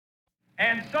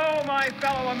And so, my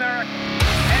fellow Americans,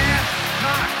 ask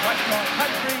not what your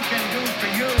country can do for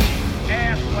you.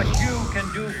 Ask what you can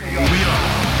do for your We are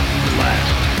the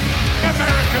last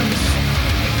Americans.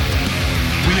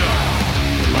 We are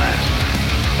the last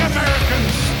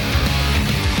Americans.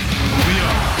 We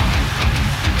are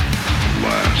the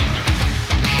last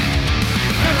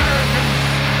Americans.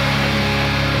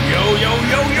 Yo, yo,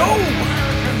 yo, yo.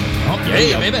 Hump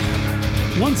day, baby.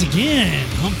 Once again,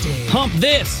 hump day. Hump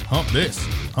this. Hump this.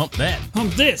 Hump that.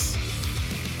 Hump this.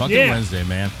 Fucking Yeah. Wednesday,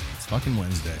 man. It's fucking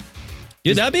Wednesday.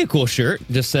 Dude, that'd be a cool shirt.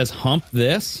 Just says hump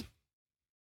this.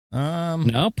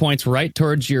 No, points right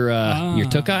towards your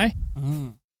Took-Eye.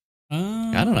 I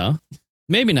don't know.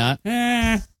 Maybe not.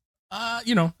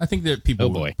 You know, I think that people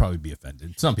would probably be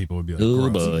offended. Some people would be like, oh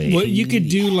gross. boy. Well, you could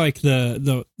do like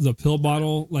the pill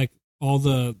bottle, like all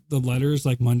the letters,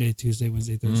 like Monday, Tuesday,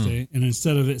 Wednesday, Thursday, and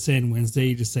instead of it saying Wednesday,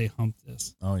 you just say hump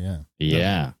this. Oh yeah.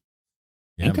 Yeah.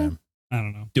 Yeah, Okay. man. I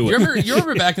don't know. Do You it.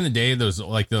 remember back in the day, those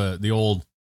like the old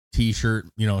t-shirt,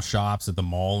 shops at the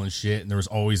mall and shit, and there was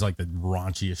always like the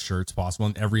raunchiest shirts possible,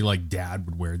 and every like dad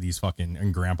would wear these fucking,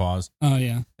 and grandpas, Oh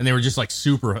yeah. and they were just like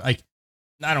super, like,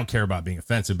 I don't care about being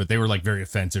offensive, but they were like very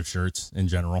offensive shirts in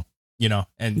general, but Yeah.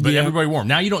 everybody wore them.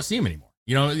 Now you don't see them anymore.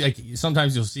 Like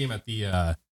sometimes you'll see them at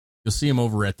the you'll see them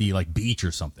over at the like beach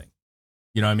or something.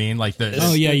 You know what I mean? Like the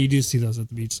Oh yeah, you do see those at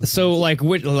the beach sometimes. So, like,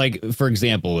 for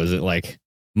example, is it like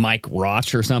Mike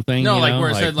Roch or something? No, you like know?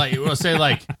 where it said like, it will say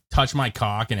like touch my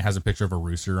cock and it has a picture of a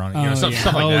rooster on it. Oh, Stuff, yeah.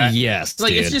 stuff like oh, that. yes.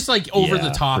 Like dude. it's just like over the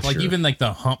Yeah, top, for like sure. even like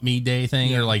the hump me day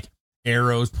thing, or like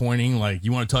arrows pointing, like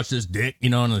you want to touch this dick,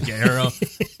 and like arrow,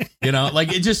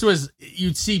 like it just was.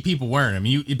 You'd see people wearing them.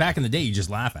 You back in the day, you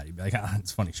just laugh at it, you'd be like,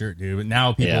 it's a funny shirt, dude. But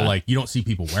now people Yeah. like you don't see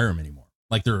people wear them anymore.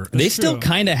 Like They That's still true.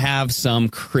 kind of have some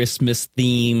Christmas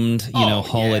themed, Oh,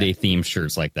 holiday themed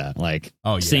shirts like that, like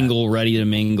Oh, yeah. single, ready to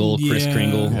mingle, Kris Yeah.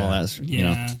 Kringle, all Yeah. that.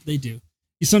 Yeah, they do.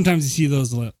 Sometimes you see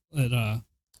those at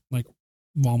like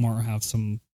Walmart have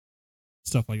some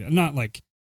stuff like that. Not like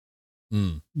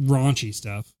raunchy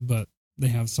stuff, but they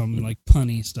have some like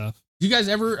punny stuff. Do you guys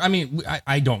ever? I mean,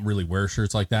 I don't really wear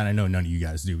shirts like that. I know none of you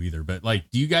guys do either. But like,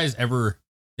 do you guys ever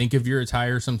think of your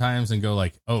attire sometimes and go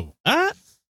like, oh,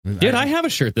 Dude, I have a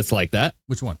shirt that's like that.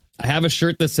 which one? I have a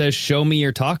shirt that says "Show me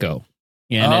your taco,"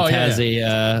 and Oh, it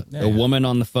yeah, has a woman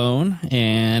on the phone,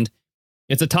 and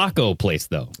it's a taco place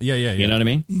though. Yeah. You know what I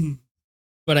mean?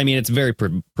 But I mean, it's very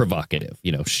provocative.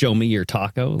 Show me your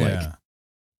taco, like Yeah.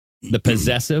 the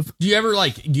possessive. Do you ever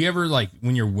like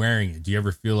when you're wearing it? Do you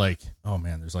ever feel like, oh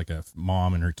man, there's like a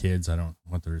mom and her kids? I don't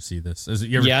want her to see this. Is it,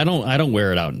 you ever, Yeah, I don't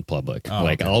wear it out in public. Oh,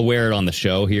 okay. I'll wear it on the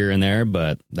show here and there,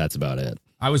 but that's about it.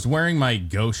 I was wearing my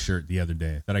Ghost shirt the other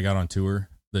day that I got on tour,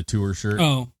 the tour shirt.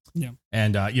 Oh yeah.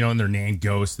 And and their name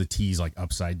Ghost, the T's like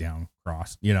upside down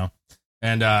crossed, And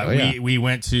yeah. we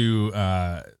went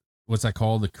to what's that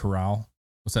called? The Corral.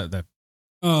 What's that? The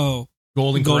Oh,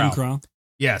 Golden Corral. Corral.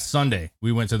 Yeah, Sunday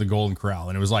we went to the Golden Corral,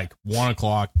 and it was like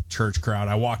 1:00 church crowd.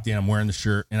 I walked in, I'm wearing the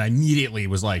shirt, and I immediately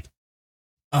was like,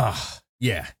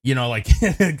 yeah, like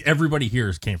everybody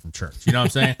here came from church. You know what I'm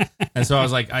saying? And so I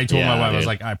was like, I told my Yeah, wife, I was dude.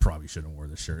 like, I probably shouldn't have wore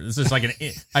this shirt. This is like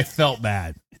I felt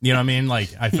bad. You know what I mean? Like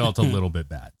I felt a little bit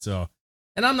bad. So,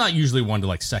 and I'm not usually one to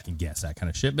like second guess that kind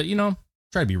of shit, but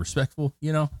try to be respectful,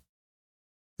 because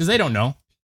they don't know.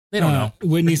 They don't know.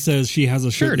 Whitney says she has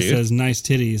a shirt Sure, that dude. says nice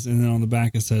titties, and then on the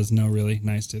back it says no, really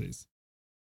nice titties.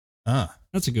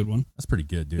 That's a good one. That's pretty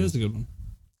good, dude. That's a good one.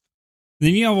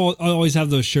 Then you always have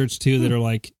those shirts too that are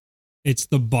like, it's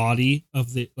the body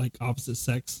of the like opposite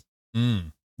sex.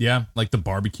 Yeah, like the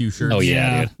barbecue shirts. Oh,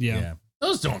 yeah, dude. yeah.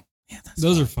 Those don't. Yeah,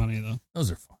 Those are funny though.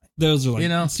 Those are fine. Those are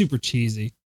like super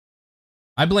cheesy.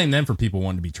 I blame them for people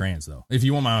wanting to be trans, though. If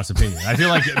you want my honest opinion, I feel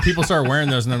like people start wearing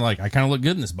those and they're like, I kind of look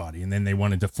good in this body, and then they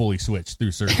wanted to fully switch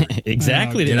through surgery.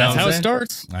 Exactly. You know That's what how I'm it saying?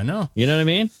 starts. I know. You know what I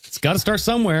mean? It's got to start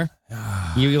somewhere.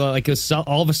 You like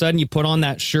all of a sudden you put on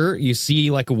that shirt, you see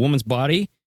like a woman's body,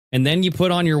 and then you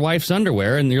put on your wife's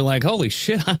underwear, and you're like, holy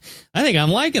shit, I think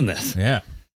I'm liking this. Yeah.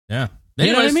 You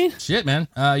know what I mean? Shit, man.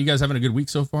 You guys having a good week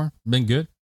so far? Been good?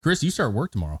 Chris, you start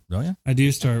work tomorrow, don't you? I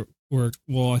do start work.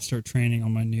 Well, I start training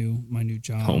on my new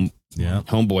job.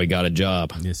 Homeboy got a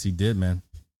job. Yes, he did, man.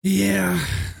 Yeah.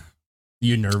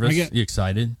 You nervous? You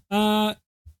excited?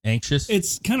 Anxious?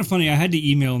 It's kind of funny. I had to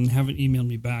email and haven't emailed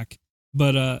me back,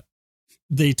 but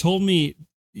they told me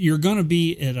you're gonna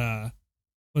be at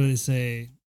what do they say?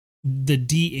 The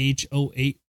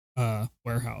DH08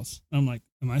 warehouse. I'm like,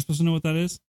 am I supposed to know what that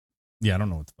is? Yeah, I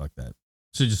don't know what the fuck that.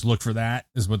 So just look for that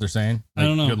is what they're saying. I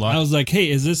don't know. Good luck. I was like, hey,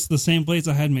 is this the same place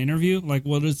I had my interview? Like,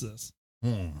 what is this?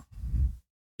 Dude,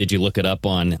 Did you look it up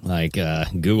on like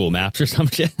Google Maps or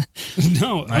something?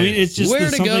 No, I mean it's just Where to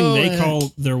something go, they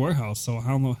call their warehouse. So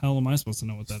how the hell am I supposed to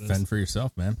know what that is? Fend for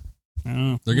yourself, man. I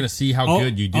don't know. They're gonna see how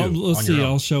good you do. Let's see.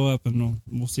 I'll show up and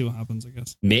we'll see what happens. I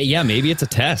guess. Maybe it's a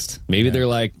test. Maybe they're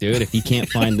like, dude, if you can't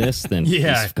find this, then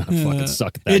Yeah. he's gonna fucking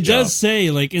suck at that. It job. does say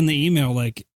like in the email,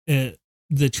 like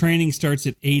the training starts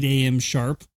at 8 a.m.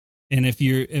 sharp, and if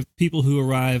people who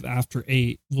arrive after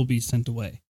 8 will be sent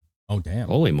away. Oh damn!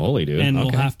 Holy moly, dude! And we'll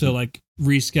Okay. have to like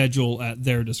reschedule at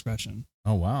their discretion.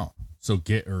 Oh wow! So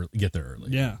get there early.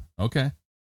 Yeah. Okay.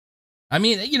 I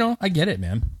mean, I get it,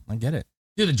 man. I get it.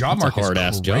 Dude, the job It's a market's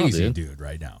hard-ass job, crazy, dude.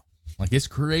 right now. Like it's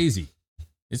crazy.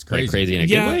 It's Like crazy. crazy in a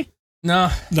Yeah. good way.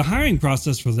 No, The hiring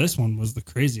process for this one was the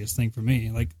craziest thing for me.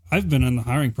 Like I've been in the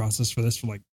hiring process for this for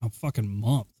like a fucking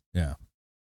month. yeah,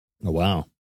 Oh wow.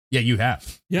 yeah, you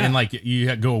have. Yeah. And like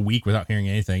you go a week without hearing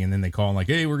anything, and then they call and like,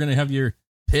 hey, we're gonna have your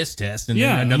piss test, and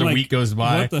Yeah, then another I'm like, week goes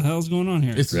by. What the hell's going on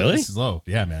here? It's Really? it's slow.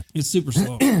 Yeah, man. It's super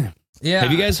slow. Yeah.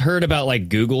 Have you guys heard about like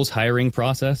Google's hiring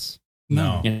process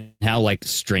No. and how like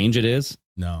strange it is?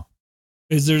 No.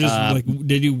 Is there just like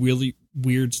they do really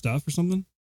weird stuff or something?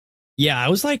 Yeah, I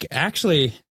was like,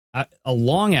 actually, a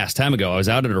long ass time ago, I was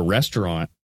out at a restaurant,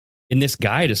 and this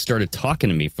guy just started talking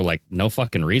to me for like no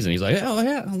fucking reason. He's like, "Oh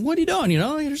yeah, what are you doing?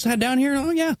 You just head down here.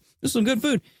 Oh yeah, this is some good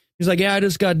food." He's like, "Yeah, I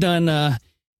just got done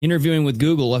interviewing with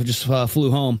Google. I just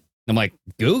flew home." I'm like,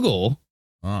 "Google?"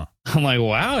 Oh. I'm like,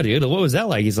 "Wow, dude, what was that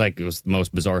like?" He's like, "It was the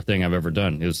most bizarre thing I've ever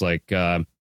done." It was like, a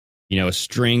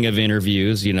string of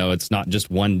interviews. It's not just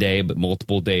one day, but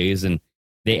multiple days, and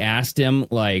they asked him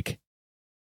like,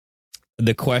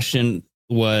 the question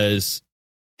was,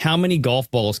 how many golf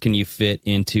balls can you fit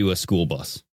into a school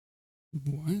bus?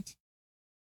 What?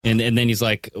 And then he's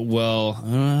like, well,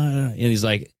 and he's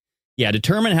like, yeah,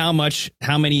 determine how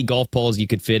many golf balls you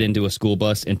could fit into a school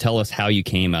bus and tell us how you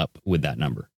came up with that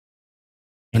number.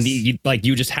 And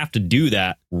you just have to do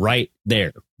that right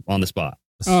there on the spot.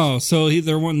 Oh, so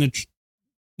they're wanting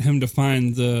him to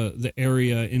find the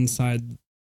area inside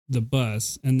the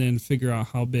bus and then figure out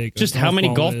how big. Just how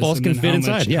many golf balls can fit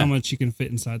inside. Yeah. How much you can fit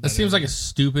inside. That seems like a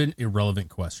stupid, irrelevant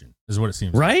question, is what it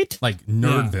seems like. Right? Like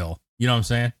Nerdville. You know what I'm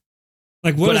saying?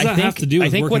 Like, what does that have to do with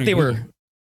I think what working they at were. Google?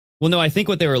 Well, no, I think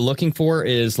what they were looking for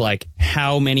is like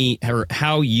how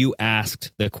you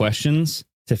asked the questions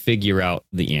to figure out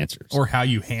the answers. Or how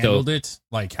you handled it.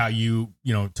 Like how you,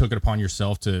 took it upon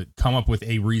yourself to come up with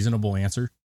a reasonable answer.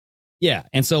 Yeah.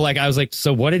 And so like I was like,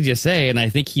 so what did you say? And I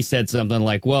think he said something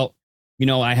like, well,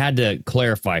 I had to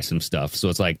clarify some stuff. So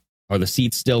it's like, are the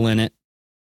seats still in it?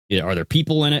 Yeah, are there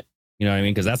people in it? You know what I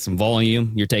mean? Because that's some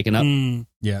volume you're taking up.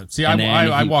 Yeah. See, And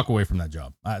I walk away from that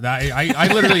job. I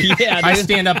literally, Yeah, I dude.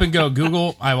 stand up and go,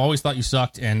 Google, I've always thought you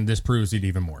sucked, and this proves it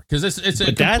even more. Because it's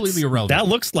completely irrelevant. That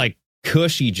looks like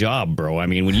cushy job, bro. I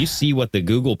mean, when you see what the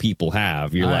Google people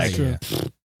have, you're like, yeah.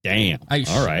 damn.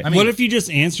 All right. I mean, What if you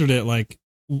just answered it like,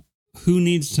 who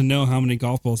needs to know how many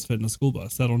golf balls fit in a school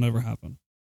bus? That'll never happen.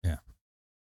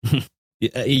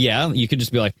 Yeah, you could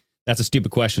just be like, that's a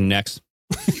stupid question. Next.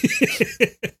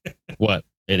 What?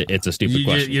 It's a stupid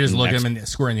question. You just look Next. at them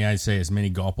square in the eye and say, as many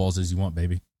golf balls as you want,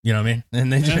 baby. You know what I mean?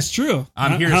 And then That's true.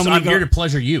 I'm here to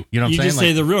pleasure you. You know what I'm You saying? just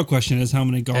say the real question is how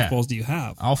many golf balls do you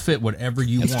have? I'll fit whatever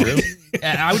you That's want. true.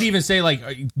 And I would even say, like,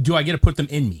 do I get to put them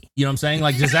in me? You know what I'm saying?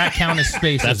 Like, does that count as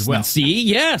space as well? See,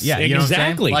 yes, Yeah, you know what I'm saying?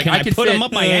 exactly. Like, Can I could put fit, them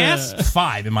up my ass?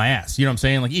 5 in my ass. You know what I'm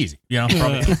saying? Like, easy. You know,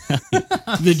 probably.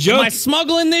 The joke, Am I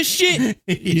smuggling this shit?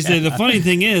 you say, the funny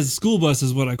thing is, school bus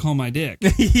is what I call my dick.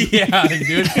 Yeah,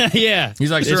 dude. Yeah. He's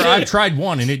like, sir, It's I've it. tried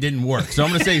one and it didn't work. So I'm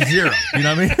going to say 0. You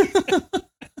know what I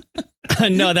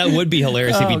mean? No, that would be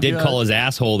hilarious if he Oh, did God. call his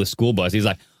asshole the school bus. He's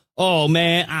like, "Oh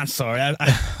man, I'm sorry. I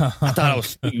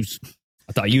thought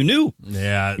I thought you knew."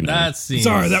 Yeah, You know. that seems.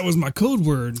 Sorry, that was my code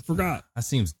word. Forgot. That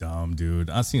seems dumb, dude.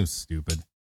 That seems stupid.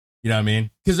 You know what I mean?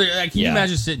 Because can you Yeah.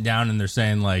 imagine sitting down and they're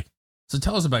saying like, "So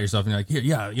tell us about yourself." And you're like, "Here,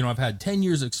 yeah, I've had 10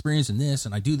 years of experience in this,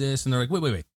 and I do this." And they're like,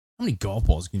 "Wait, how many golf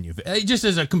balls can you fit?" It just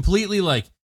is a completely like.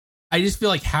 I just feel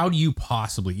like, how do you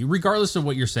possibly, regardless of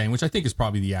what you're saying, which I think is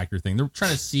probably the accurate thing, they're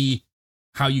trying to see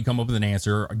how you come up with an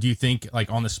answer. Or do you think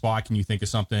like on the spot, can you think of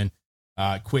something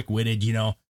quick witted,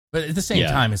 but at the same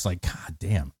Yeah. time, it's like, God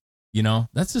damn,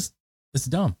 it's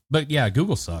dumb. But yeah,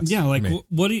 Google sucks. Yeah, like, I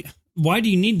mean, why do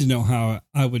you need to know how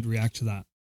I would react to that?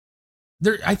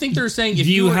 I think they're saying, if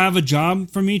do you were- have a job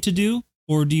for me to do,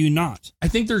 or do you not? I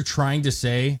think they're trying to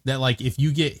say that, like, if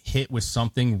you get hit with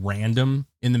something random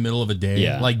in the middle of a day,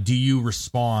 Yeah. like, do you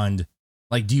respond?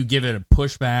 Like, do you give it a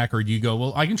pushback, or do you go,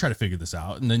 well, I can try to figure this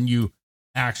out, and then you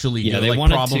actually Yeah, go, they like,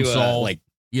 wanted problem to solve,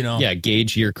 yeah,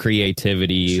 gauge your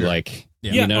creativity, Sure. like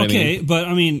Yeah. you know what okay, I mean? but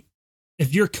I mean,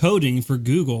 if you're coding for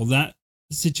Google, that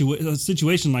a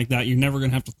situation like that, you're never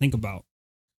going to have to think about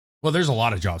Well, there's a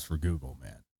lot of jobs for Google,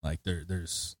 man. Like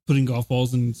there's putting golf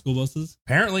balls in school buses.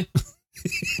 apparently,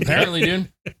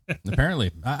 dude.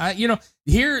 Apparently, I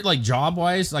here like job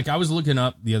wise, like I was looking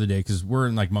up the other day because we're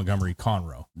in like Montgomery,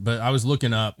 Conroe, but I was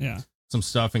looking up some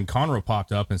stuff and Conroe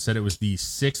popped up and said it was the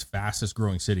 6th fastest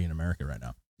growing city in America right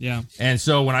now. Yeah. And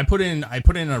so when I put in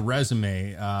a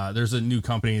resume, there's a new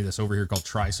company that's over here called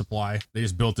Tri Supply. They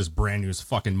just built this brand new, it's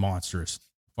fucking monstrous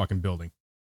fucking building.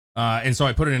 And so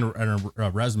I put it in a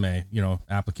resume,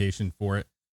 application for it.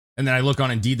 And then I look on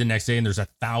Indeed the next day and there's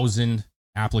 1,000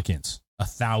 applicants,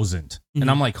 1,000. Mm-hmm. And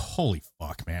I'm like, holy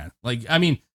fuck, man. Like, I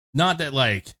mean, not that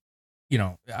like,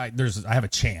 I have a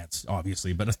chance,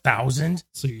 obviously, but 1,000.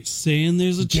 So you're saying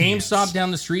there's a chance. GameStop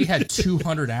down the street had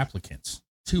 200 applicants,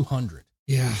 200.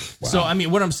 Yeah. Wow. So, I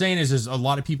mean, what I'm saying is a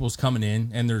lot of people's coming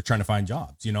in and they're trying to find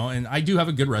jobs, and I do have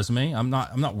a good resume. I'm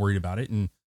not worried about it. And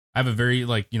I have a very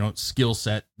skill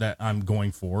set that I'm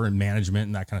going for and management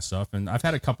and that kind of stuff. And I've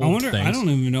had a couple of things. I don't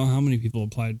even know how many people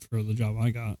applied for the job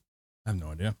I got. I have no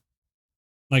idea.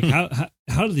 Like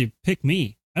how did they pick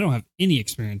me? I don't have any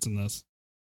experience in this.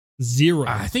 Zero.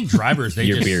 I think drivers,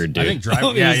 Your beard, dude. I think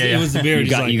drivers. It was the beard.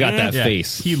 You got that Yeah.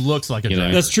 face. He looks like a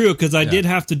driver. That's true, because I did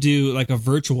have to do like a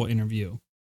virtual interview.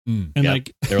 Mm. And Yep.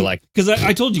 They're like, because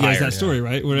I told you guys Higher, that story,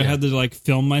 right? Where I had to like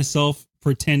film myself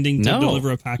pretending to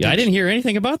deliver a package. Yeah, I didn't hear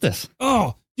anything about this.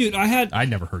 Oh, dude, I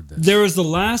never heard this. There was the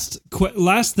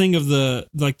last thing of the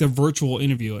virtual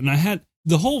interview, and I had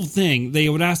the whole thing. They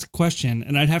would ask a question,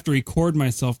 and I'd have to record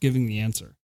myself giving the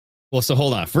answer. Well, so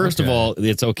hold on. First of all,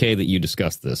 it's okay that you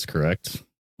discussed this, correct?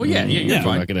 Well, yeah, you're I'm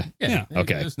fine. not gonna- Yeah.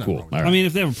 Okay, There's nothing cool. wrong with All that. right. I mean,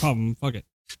 if they have a problem, fuck it.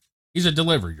 He's a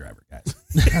delivery driver, guys.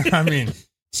 I mean,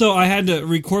 So I had to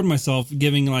record myself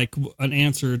giving like an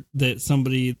answer that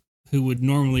somebody who would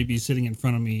normally be sitting in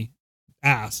front of me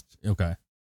asked, okay.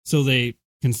 so they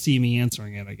can see me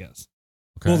answering it, I guess.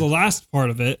 Okay. Well, the last part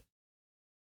of it,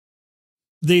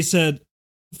 they said,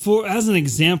 as an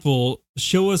example,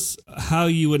 show us how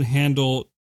you would handle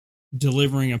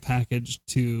delivering a package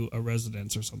to a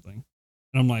residence or something.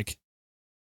 And I'm like,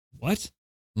 what?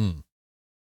 Mm.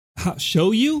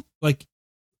 Show you? Like,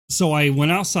 so I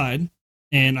went outside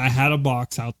and I had a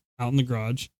box out in the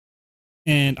garage,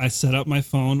 and I set up my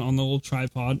phone on the little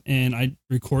tripod and I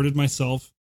recorded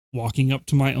myself walking up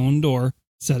to my own door,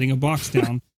 setting a box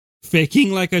down,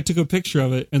 faking like I took a picture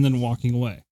of it, and then walking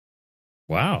away.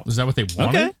 Wow. Is that what they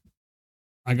wanted? Okay.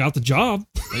 I got the job.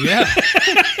 Yeah.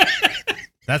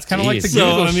 That's kind of like the Jeez.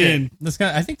 Google So, I shit. mean- That's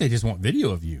I think they just want video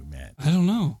of you, man. I don't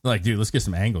know. Like, dude, let's get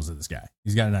some angles of this guy.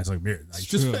 He's got a nice like beard. Like,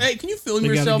 True. hey, can you film They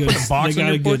yourself with a box they on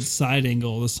got your a good porch? side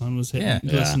angle. The sun was hitting, Yeah.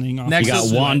 glistening off. Next You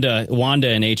is got Wanda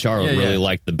and HR Yeah, really yeah.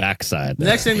 like the backside. The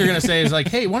next thing they're gonna say is like,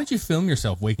 hey, why don't you film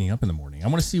yourself waking up in the morning? I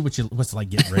want to see what's like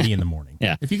getting ready in the morning.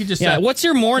 Yeah. If you could just What's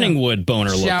your morning wood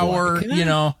boner shower, look like? you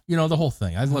know, the whole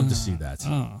thing. I'd love to see that.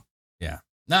 Oh. Yeah.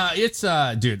 Nah, it's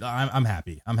dude, I'm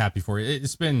happy. I'm happy for you.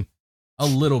 It's been a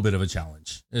little bit of a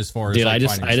challenge as far as Dude, like, I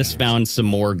just finding just singers. found some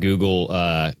more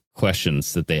Google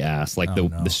questions that they asked, like Oh,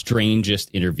 no. the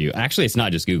strangest interview. Actually, it's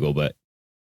not just Google, but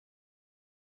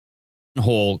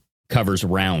hole covers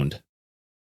round.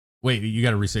 Wait, you got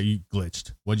to reset. You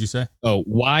glitched. What'd you say? Oh,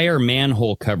 why are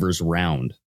manhole covers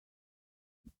round?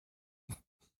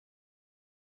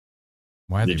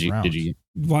 Why are Did they you? round? Did you?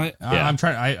 Why? Yeah. I'm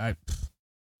trying.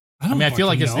 I don't mean, I feel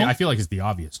like fucking know. I feel like it's the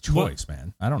obvious choice,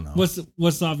 man. I don't know. What's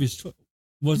the obvious choice?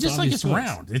 What's It's just the like obvious it's choice?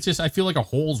 round. It's just I feel like a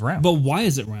hole's round. But why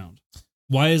is it round?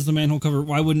 Why is the manhole cover?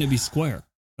 Why wouldn't it be square?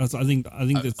 That's I think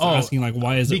that's asking like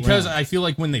why is it because round? I feel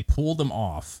like when they pull them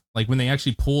off, like when they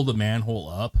actually pull the manhole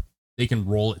up, they can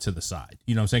roll it to the side.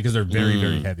 You know what I'm saying? Because they're very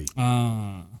very heavy.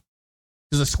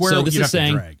 Because a square So this you'd is have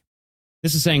saying- to drag.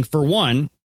 This is saying, for one,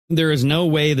 there is no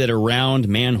way that a round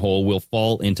manhole will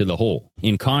fall into the hole.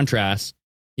 In contrast,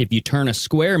 if you turn a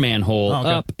square manhole Oh, okay.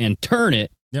 up and turn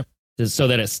it Yep. so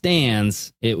that it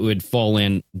stands, it would fall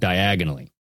in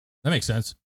diagonally. That makes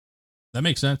sense. That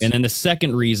makes sense. And then the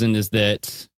second reason is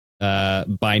that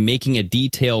by making a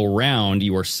detail round,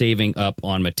 you are saving up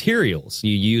on materials.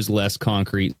 You use less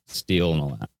concrete, steel, and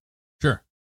all that. Sure.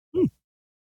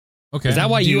 Okay. Is that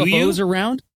why Do UFOs you? are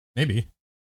round? Maybe.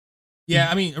 Yeah,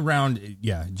 I mean, around.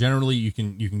 Yeah, generally you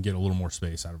can get a little more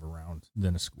space out of a round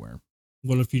than a square.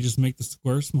 What if you just make the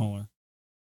square smaller?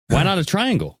 Why not a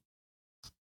triangle?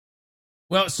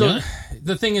 Well, so Yeah.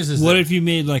 the thing is What that, if you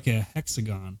made like a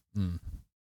hexagon?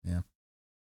 yeah.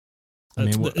 I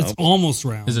mean, It's almost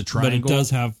round. Is it triangle? But it does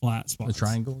have flat spots. A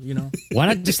triangle, you know? Why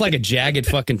not just like a jagged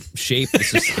fucking shape?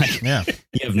 It's just like, Yeah.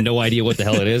 you have no idea what the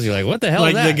hell it is. You're like, what the hell Like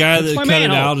is that? the guy That's that my cut it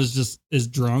manhole. out is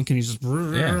drunk and he's just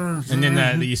Yeah. And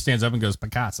then he stands up and goes,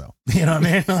 Picasso. You know what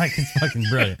I mean? Like, it's fucking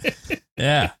brilliant.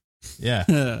 Yeah. Yeah.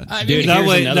 I mean, Dude, that here's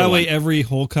way another that way one. every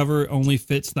hole cover only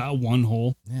fits that one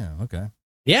hole. Yeah. Okay.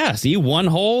 Yeah, see, one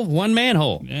hole, one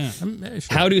manhole. Yeah. Sure.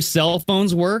 How do cell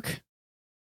phones work?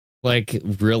 Like,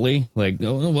 really? Like,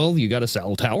 oh, well, you got a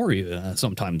cell tower.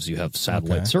 Sometimes you have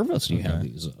satellite Okay. service. You have Okay.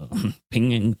 these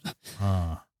pinging.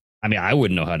 Uh, I mean, I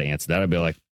wouldn't know how to answer that. I'd be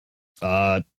like,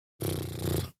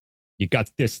 you got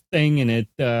this thing and it.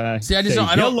 See, I just says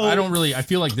don't, yellow. I don't really. I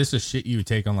feel like this is shit you would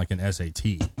take on like an SAT.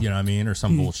 You know what I mean, or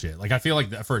some bullshit. Like I feel like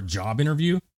that for a job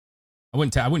interview, I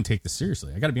wouldn't take this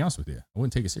seriously. I got to be honest with you. I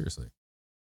wouldn't take it seriously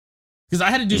because I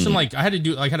had to do some like I had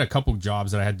a couple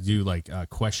jobs that I had to do like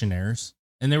questionnaires,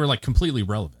 and they were like completely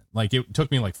relevant. Like it took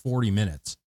me like 40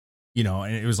 minutes, you know,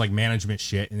 and it was like management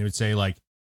shit, and it would say like,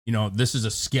 you know, this is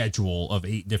a schedule of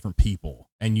 8 different people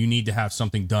and you need to have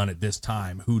something done at this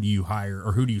time. Who do you hire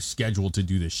or who do you schedule to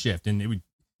do this shift? And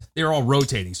they were all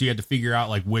rotating. So you had to figure out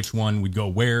like which one would go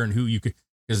where and who you could,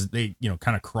 because they, you know,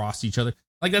 kind of cross each other.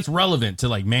 Like that's relevant to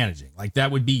like managing. Like that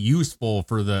would be useful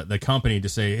for the company to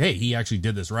say, hey, he actually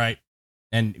did this right.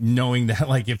 And knowing that,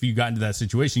 like, if you got into that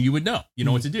situation, you would know,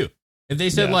 what to do. If they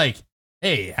said like,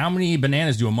 hey, how many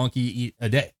bananas do a monkey eat a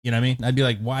day? You know what I mean? I'd be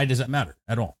like, why does that matter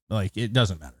at all? Like, it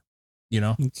doesn't matter, you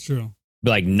know? It's true. Be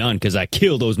like, none, because I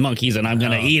killed those monkeys and I'm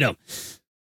going to eat them.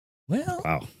 Well,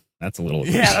 Wow. That's a little.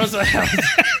 yeah,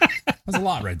 that was a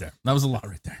lot right there. That was a lot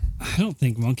right there. I don't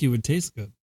think monkey would taste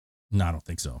good. No, I don't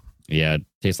think so. Yeah, it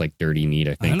tastes like dirty meat,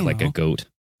 I think, don't like know. a goat.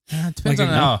 It depends Like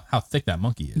on how thick that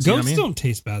monkey is. Goats you know what I mean? don't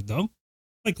taste bad though.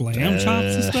 Like lamb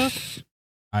chops and stuff.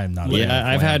 I am not. a fan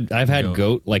Yeah, of I've had goat.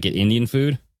 goat like in Indian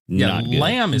food. Yeah, Not good.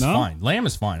 lamb is No? fine. Lamb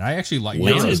is fine. I actually like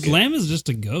Lamb goat. is good. Lamb is just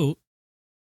a goat.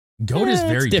 Goat is Yeah,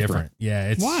 very it's different. different. Yeah,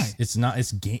 it's Why? It's not.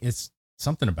 It's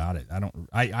something about it.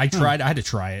 I tried. I had to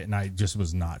try it, and I just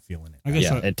was not feeling it. I guess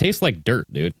Yeah, it tastes like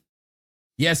dirt, dude.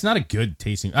 Yeah, it's not a good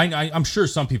tasting. I'm sure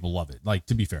some people love it. Like,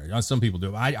 to be fair, some people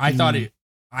do. I thought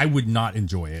I would not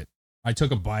enjoy it. I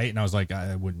took a bite and I was like,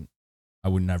 I would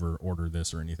never order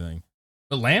this or anything.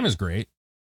 But lamb is great,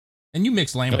 and you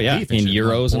mix lamb with beef and in shit,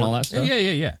 euros like and all pork. that stuff.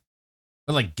 Yeah.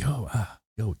 But like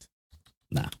goat.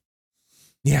 Nah.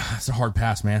 Yeah, it's a hard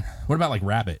pass, man. What about like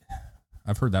rabbit?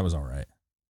 I've heard that was all right.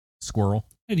 Squirrel.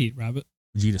 I'd eat rabbit.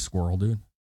 Would you eat a squirrel, dude?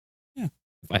 If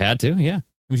I had to, yeah.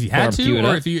 If you had Barbecue it to,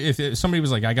 or up. if somebody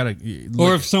was like, I gotta,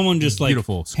 Or if someone just like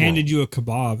beautiful squirrel. handed you a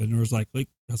kebab and was like,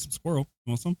 got some squirrel.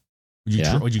 You want some? would you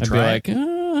Yeah. would you I'd be try like, it?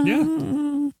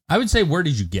 Yeah. I would say, where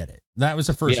did you get it? That was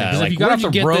the first thing. Yeah, 'Cause like, if you got where'd off you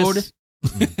the get road, this?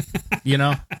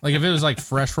 like if it was like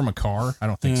fresh from a car, I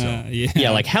don't think so. Yeah. Yeah,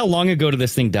 like how long ago did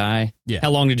this thing die? Yeah. How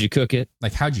long did you cook it?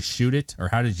 Like, how'd you shoot it, or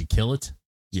how did you kill it?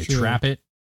 Did you Sure. trap it?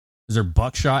 Is there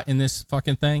buckshot in this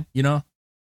fucking thing? You know?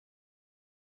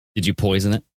 Did you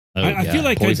poison it? Oh, I yeah, feel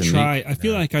like I'd poison meat. try. I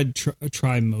feel Yeah. like I'd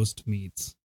try most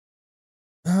meats.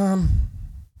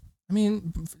 I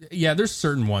mean, yeah, there's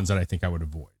certain ones that I think I would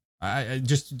avoid. I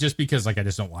just because like I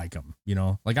just don't like them, you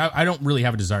know. Like I don't really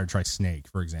have a desire to try snake,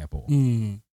 for example.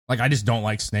 Like I just don't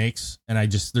like snakes, and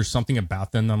there's something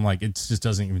about them. I'm like, it just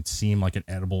doesn't even seem like an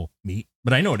edible meat,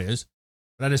 but I know it is.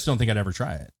 But I just don't think I'd ever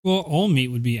try it. Well, all meat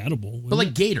would be edible. But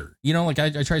like gator, you know, like I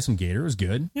tried some gator, it was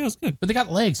good, yeah, it's good. but they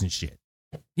got legs and shit.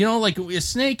 You know, like a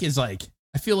snake is like,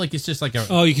 I feel like it's just like a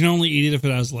Oh, you can only eat it if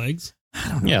it has legs.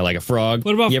 Yeah, like a frog.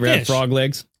 What about you ever had fish? frog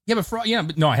legs? yeah, but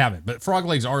but no, I haven't. But frog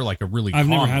legs are like a really I've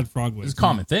never common- had frog legs. It's a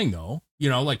common thing though. You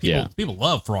know, like Yeah. people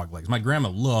love frog legs. My grandma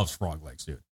loves frog legs,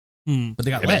 dude. Hmm. But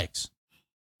they got Yeah, but- legs.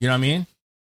 You know what I mean?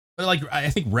 But like I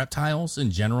think reptiles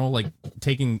in general, like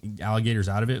taking alligators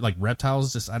out of it, like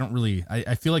reptiles, just I don't really.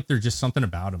 I feel like there's just something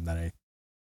about them that I.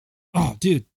 Oh,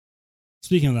 dude.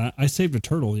 Speaking of that, I saved a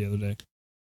turtle the other day.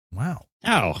 Wow,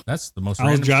 Ow. that's the most. I was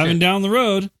random driving shit. down the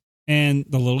road, and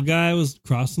the little guy was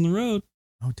crossing the road,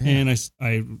 Oh damn! and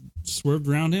I swerved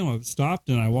around him. I stopped,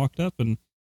 and I walked up, and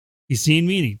he seen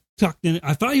me, and he tucked in.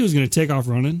 I thought he was going to take off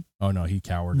running, Oh no, he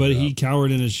cowered. but it he up.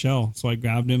 cowered in his shell. So I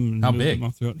grabbed him and How moved big? him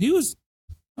off the road. He was,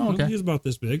 Oh, okay. he was about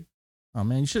this big. Oh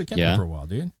man, you should have kept Yeah. him for a while,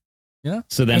 dude.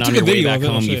 So then I on took your a way video back of it,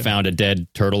 I'll home, show you you. found a dead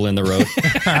turtle in the road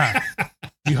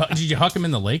Did you huck him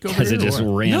in the lake over because here? it just or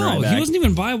what? ran No, right back. he wasn't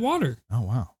even by water. Oh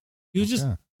wow. He was just,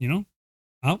 Yeah.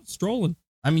 out strolling.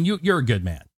 I mean, you're a good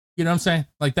man. You know what I'm saying?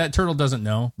 Like that turtle doesn't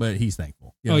know, but he's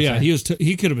thankful. You know Oh what yeah, I'm he was.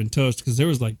 He could have been toast because there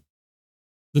was like,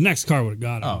 the next car would have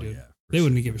got him. saying? Oh dude. yeah. for They sure.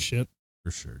 wouldn't give a shit.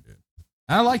 For sure, dude.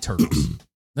 I like turtles.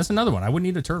 That's another one. I wouldn't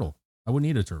eat a turtle.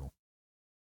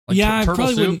 Like Like yeah, I turtle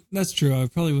probably soup? wouldn't. That's true. I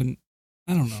probably wouldn't.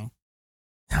 I don't know.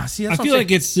 Nah, see, I that's what feel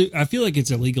I'm like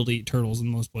it's illegal to eat turtles in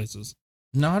most places.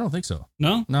 no, I don't think so.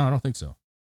 No, No, I don't think so.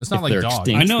 It's not If like they're dogs.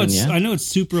 extinct. I know then, it's. yeah. I know it's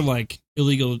super like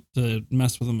illegal to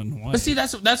mess with them in Hawaii. But see,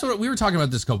 that's what we were talking about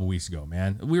this a couple weeks ago,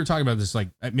 man. We were talking about this like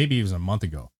maybe it was a month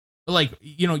ago. But like,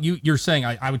 you're saying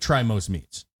I would try most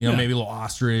meats. Yeah. Maybe a little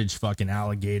ostrich, fucking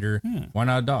alligator. Yeah. Why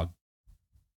not a dog?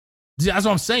 See, that's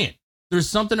what I'm saying. There's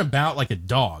something about like a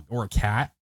dog or a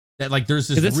cat that like there's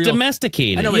this Because it's real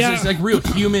domesticated. I know, but Yeah. it's like real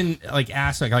human like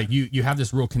aspect. Like you have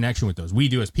this real connection with those. We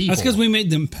do as people. That's because we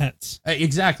made them pets.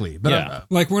 Exactly. But Yeah.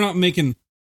 Like we're not making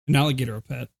an alligator a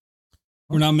pet.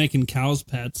 We're not making cows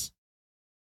pets.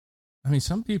 I mean,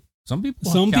 some people Some have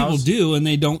people cows. do, and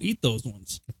they don't eat those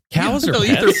ones. Cows are They'll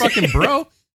eat their pets. fucking bro.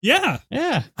 Yeah,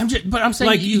 Yeah. But I'm saying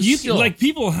like you still, like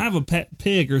people have a pet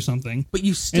pig or something, but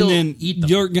you still and then eat them.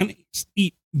 you're gonna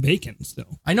eat bacon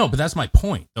still. I know, but that's my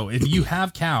point, though. If you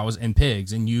have cows and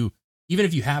pigs, and even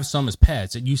if you have some as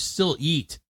pets, and you still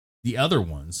eat the other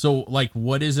ones. So, like,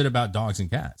 what is it about dogs and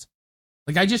cats?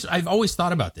 Like, I've always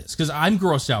thought about this because I'm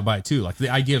grossed out by it too. Like the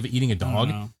idea of eating a I don't dog.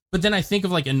 know. But then I think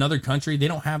of like another country, they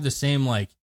don't have the same, like,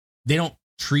 they don't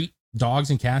treat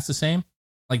dogs and cats the same.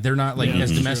 Like they're not like Yeah, as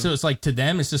that's domestic. true. It's like to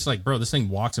them, it's just like, bro, this thing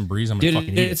walks and breathes. I'm gonna Dude,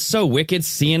 fucking eat it's it. so wicked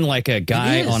seeing like a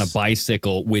guy It is. on a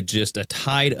bicycle with just a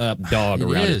tied up dog It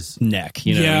around is. his neck.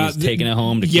 You know, Yeah, he's taking it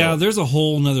home to Yeah, kill. there's a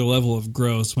whole nother level of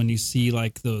gross when you see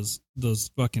like those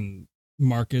fucking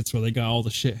markets where they got all the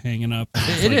shit hanging up.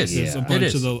 It's It like, is. there's a Yeah. bunch It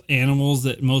is. of the animals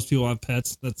that most people have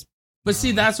pets. That's But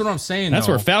see, that's what I'm saying. That's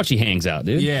though. where Fauci hangs out,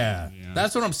 dude. Yeah. Yeah.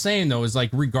 That's what I'm saying though, is like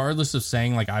regardless of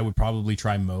saying like I would probably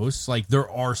try most, like there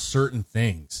are certain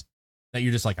things that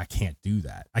you're just like, I can't do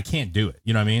that. I can't do it.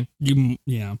 You know what I mean?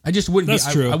 yeah. I just wouldn't That's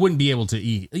be true. I wouldn't be able to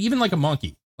eat. Even like a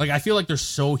monkey. Like I feel like they're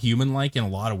so human like in a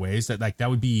lot of ways that like that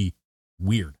would be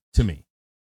weird to me.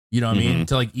 You know what I mean?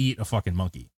 To like eat a fucking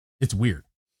monkey. It's weird.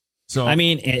 So I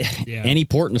mean, Yeah. any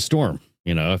port in a storm,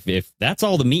 you know, if that's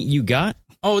all the meat you got,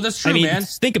 oh, that's true, I mean, man.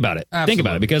 think about it. Think Absolutely.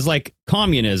 about it. Because like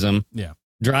communism Yeah.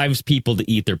 drives people to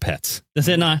eat their pets. Does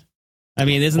it not? I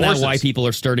mean, isn't that Horses. why people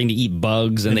are starting to eat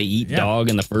bugs and they eat Yeah. dog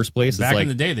in the first place? Back It's like, in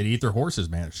the day, they'd eat their horses,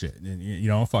 man, and shit.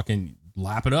 And, fucking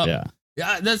lap it up. yeah.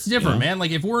 Yeah, that's different, Yeah. man.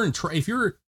 Like if we're if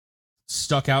you're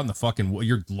stuck out in the fucking,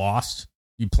 you're lost,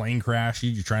 you plane crash,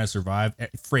 you're trying to survive.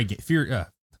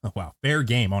 Fair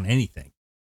game on anything.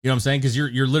 You know what I'm saying? Because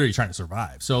you're literally trying to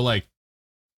survive. So like,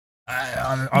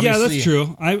 Yeah, obviously, that's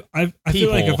true. I feel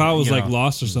like if I was People, like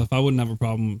lost or stuff, I wouldn't have a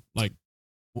problem like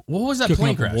What was that cooking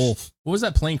plane up a crash? wolf. What was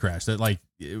that plane crash that like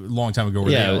a long time ago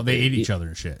where Yeah, they ate it- each other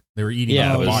and shit? They were eating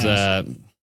Yeah, other it was. bodies.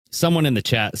 Someone in the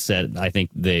chat said, I think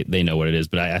they know what it is,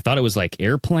 but I thought it was like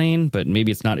airplane, but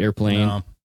maybe it's not airplane. No.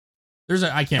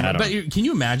 I can't. I don't- But can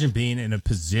you imagine being in a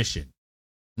position?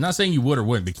 I'm not saying you would or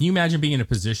wouldn't, but can you imagine being in a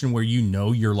position where you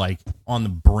know you're like on the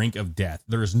brink of death?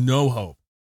 There is no hope.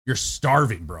 You're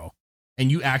starving, bro. And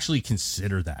you actually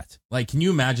consider that. Like, can you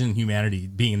imagine humanity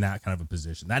being in that kind of a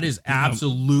position? That is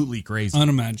absolutely crazy.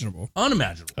 unimaginable.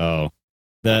 Unimaginable. Oh,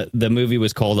 the movie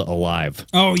was called Alive,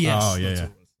 Oh yes. Oh, yeah, That's yeah.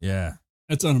 what it was. Yeah.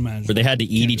 That's unimaginable. where they had to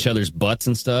eat Can't each do it. other's butts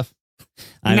and stuff.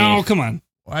 I no, mean, come on.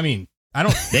 I mean, I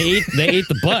don't. they ate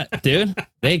the butt, dude.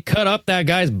 They cut up that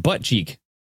guy's butt cheek.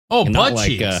 Oh, And not butt like,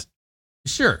 cheeks.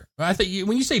 Sure. I think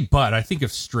when you say butt, I think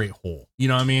of straight hole. You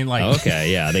know what I mean? Like,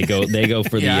 Okay, yeah, they go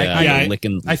for Yeah, the I-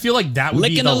 licking. I feel like that would be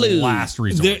Licking the a loo. last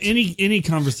resort. There, any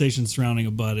conversation surrounding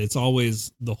a butt, it's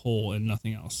always the hole and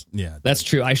nothing else. Yeah. That's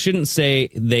true. I shouldn't say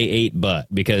they ate butt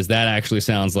because that actually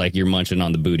sounds like you're munching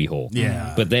on the booty hole.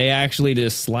 Yeah. But they actually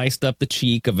just sliced up the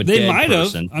cheek of a They dead might have.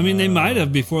 person. I mean, they might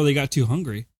have before they got too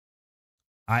hungry.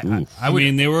 I I would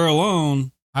mean, they were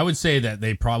alone. I would say that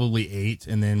they probably ate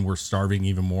and then were starving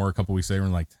even more a couple weeks later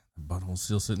and like the butthole's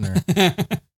still sitting there.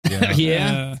 Yeah.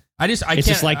 Yeah. I It's can't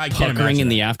just like I can't puckering imagine in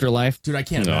the that. afterlife. Dude, I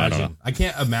can't No, I don't imagine. I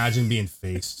can't imagine being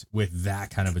faced with that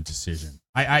kind of a decision.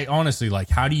 I honestly, like,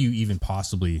 how do you even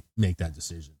possibly make that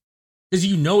decision? Because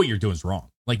you know what you're doing is wrong.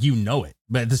 Like, you know it.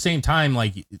 But at the same time,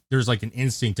 like, there's like an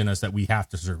instinct in us that we have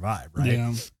to survive, right?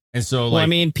 Yeah. And so, Well, like, I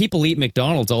mean, people eat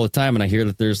McDonald's all the time, and I hear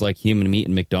that there's like human meat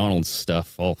in McDonald's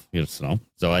stuff. So it's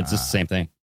just the same thing.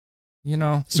 you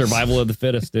know, Survival of the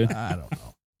fittest, dude. I don't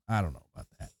know. I don't know about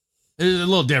that. There's a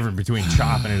little different between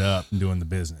chopping it up and doing the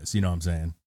business. You know what I'm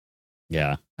saying?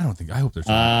 Yeah. I hope there's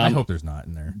not. I Um, hope there's not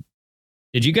in there.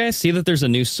 Did you guys see that there's a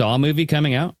new Saw movie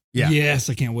coming out Yeah. Yes,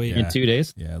 I can't wait. Yeah. in 2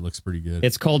 days? Yeah, it looks pretty good.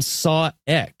 It's called Saw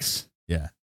X. Yeah.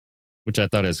 Which I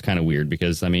thought is kind of weird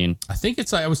because, I mean, I think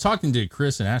it's I was talking to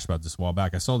Chris and Ash about this a while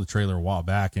back. I saw the trailer a while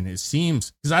back, and it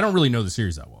seems, because I don't really know the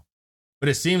series that well, but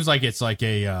it seems like it's like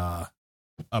a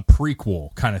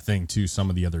prequel kind of thing to some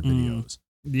of the other videos.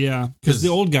 Yeah, because the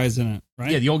old guy's in it,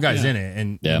 right? Yeah, the old guy's in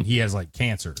it, and he has like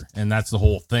cancer, and that's the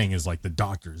whole thing is like the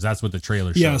doctors. That's what the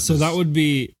trailer shows. Yeah, so that would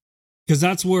be because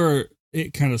that's where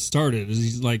it kind of started. Is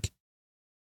he's like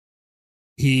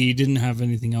he didn't have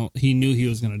anything else. He knew he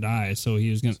was going to die, so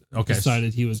he was going to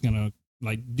decided he was going to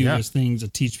like do his thing to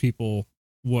teach people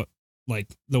what like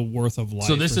the worth of life.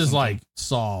 So this is like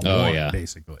Saw 1,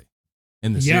 basically.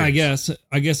 In the series.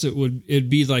 I guess it'd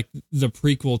be like the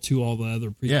prequel to all the other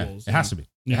prequels. Yeah, it has to be.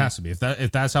 It has to be.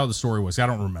 If that's how the story was, I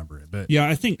don't remember it, but yeah,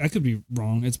 I think I could be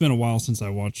wrong. It's been a while since I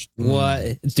watched.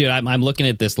 What, dude? I'm looking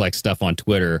at this like stuff on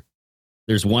Twitter.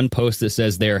 There's one post that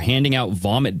says they're handing out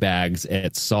vomit bags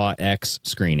at Saw X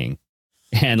screening,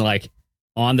 and like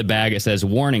on the bag it says,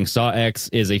 "Warning: Saw X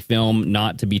is a film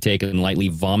not to be taken lightly.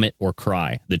 Vomit or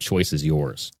cry. The choice is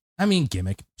yours." I mean,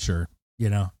 gimmick, sure. You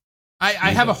know,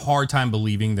 I have a hard time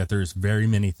believing that there's very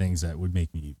many things that would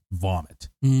make me vomit.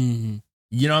 Mm-hmm.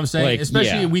 You know what I'm saying? Like,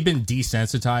 Especially we've been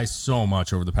desensitized so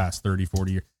much over the past 30,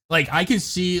 40 years. Like I can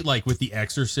see like with The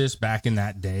Exorcist back in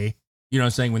that day, you know what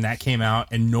I'm saying, when that came out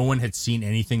and no one had seen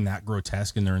anything that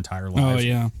grotesque in their entire lives. Oh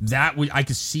yeah. I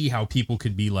could see how people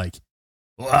could be like,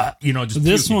 you know, just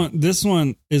this puking. this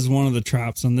one is one of the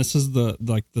traps, and this is the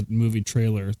movie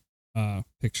trailer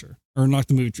picture. Or not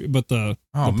the movie but the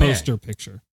poster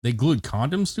picture. They glued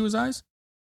condoms to his eyes?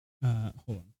 Hold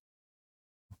on.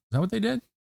 Is that what they did?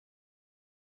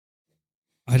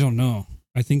 I don't know.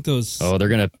 I think those. Oh, they're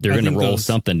gonna roll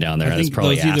something down there. I think That's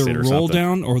probably those either acid or roll something.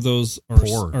 down or those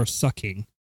are sucking.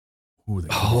 Ooh,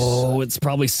 Oh, it's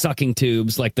probably sucking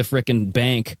tubes like the frickin'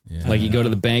 bank. Yeah. Like you go to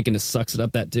the bank and it sucks it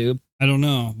up that tube. I don't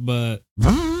know, but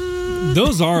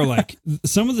those are like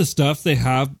some of the stuff they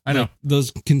have. I know. Like,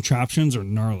 those contraptions are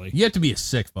gnarly. You have to be a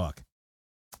sick fuck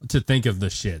to think of the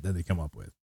shit that they come up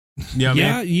with. You know what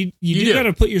I mean? you do got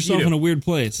to put yourself You do. in a weird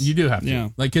place. You do have to. Yeah.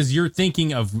 Like, because you're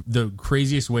thinking of the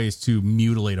craziest ways to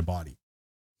mutilate a body.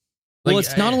 Well, Like,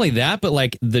 it's not only that, but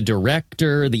like the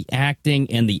director, the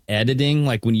acting, and the editing.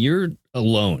 Like when you're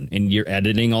alone and you're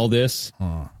editing all this,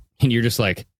 and you're just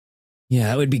like,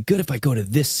 yeah, it would be good if I go to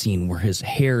this scene where his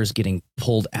hair is getting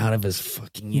pulled out of his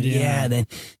fucking and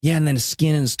then his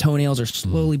skin and his toenails are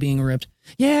slowly being ripped.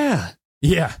 Yeah.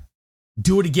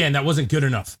 Do it again. That wasn't good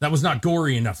enough. That was not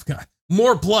gory enough.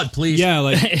 More blood, please. Yeah,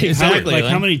 like Exactly.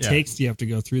 how many takes do you have to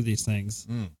go through these things?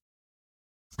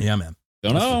 Yeah, man.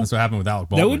 Don't know. That's what happened with Alec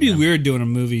Baldwin. That would be man. weird doing a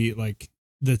movie like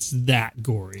that's that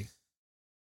gory.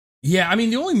 Yeah, I mean,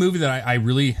 the only movie that I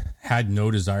really had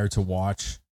no desire to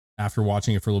watch after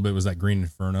watching it for a little bit was that Green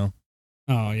Inferno.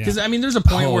 Oh yeah, Because I mean, there's a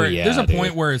point dude.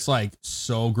 point where it's like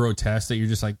so grotesque that you're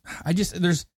just like,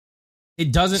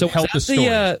 it doesn't help the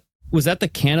story. Was that the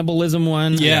cannibalism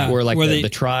one? Yeah. Where like Where the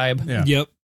tribe? Yeah. Yep.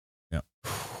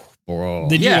 Bro.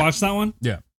 Did you watch that one?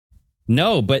 Yeah.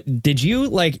 No, but did you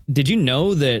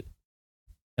know that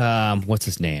what's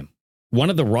his name? One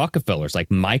of the Rockefellers,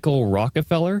 like Michael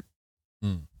Rockefeller?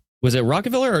 Was it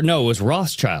Rockefeller or no, it was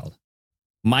Rothschild.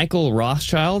 Michael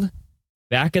Rothschild,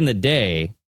 back in the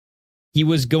day, he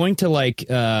was going to like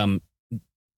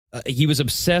he was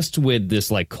obsessed with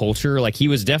this like culture. Like he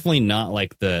was definitely not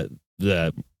like the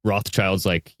Rothschilds,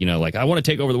 like, you know, like I want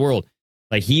to take over the world.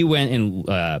 Like he went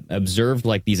and observed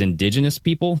like these indigenous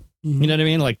people, you know what I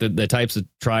mean? Like the types of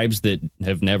tribes that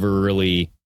have never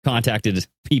really contacted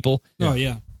people. Oh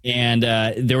yeah. And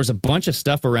there was a bunch of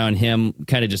stuff around him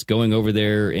kind of just going over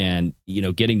there and, you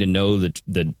know, getting to know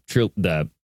the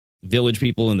village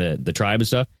people and the tribe and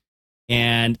stuff.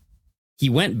 And he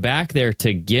went back there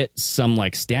to get some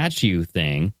like statue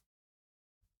thing,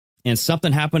 and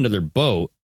something happened to their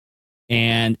boat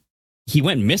and he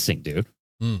went missing, dude.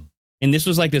 And this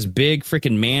was like this big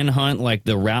freaking manhunt. Like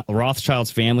the Rothschild's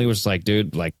family was like,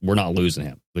 dude, like we're not losing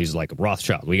him. He's like a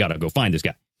Rothschild. We got to go find this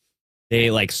guy.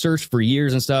 They like searched for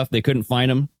years and stuff. They couldn't find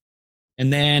him.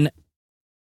 And then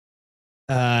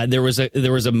there was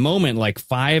a moment like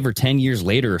 5 or 10 years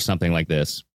later or something like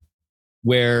this,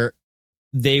 where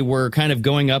they were kind of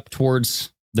going up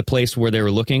towards the place where they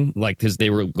were looking, like because they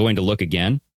were going to look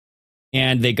again.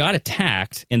 And they got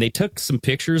attacked, and they took some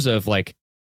pictures of like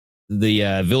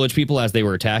the village people as they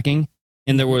were attacking.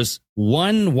 And there was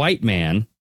one white man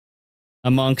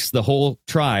amongst the whole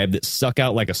tribe that stuck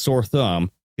out like a sore thumb,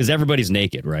 because everybody's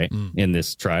naked, right, in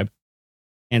this tribe.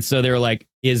 And so they were like,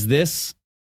 is this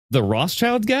the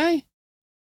Rothschild guy?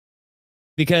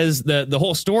 Because the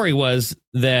whole story was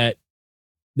that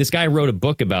this guy wrote a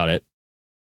book about it.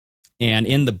 And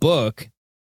in the book,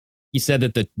 he said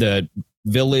that the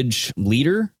village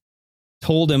leader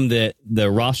told him that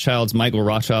the Michael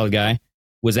Rothschild guy,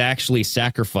 was actually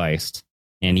sacrificed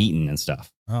and eaten and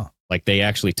stuff. Oh. Like they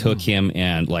actually took him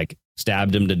and like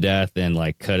stabbed him to death and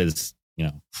like cut his,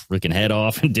 freaking head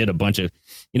off and did a bunch of,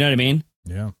 you know what I mean?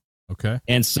 Yeah. Okay.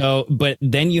 And so, but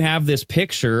then you have this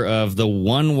picture of the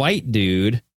one white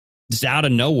dude just out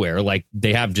of nowhere. Like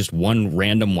they have just one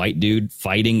random white dude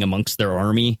fighting amongst their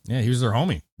army. Yeah, he was their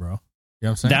homie, bro. You know what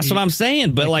I'm saying? That's what I'm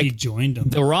saying. But like he joined them.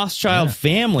 the Rothschild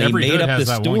family Every made hood up has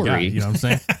the that one guy, story. you know what I'm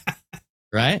saying?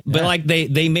 Right? But like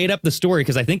they made up the story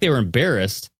because I think they were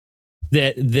embarrassed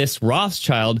that this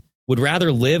Rothschild would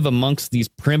rather live amongst these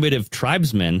primitive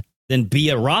tribesmen than be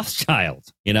a Rothschild,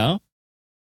 you know?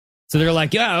 So they're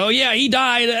like, he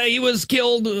died. He was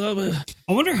killed. I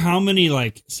wonder how many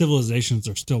like civilizations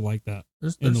are still like that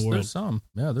in the world. There's some.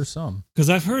 Yeah, there's some. Because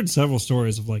I've heard several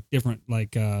stories of like different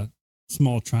like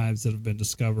small tribes that have been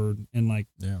discovered in like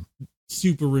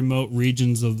super remote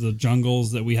regions of the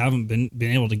jungles that we haven't been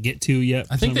able to get to yet.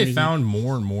 I think they found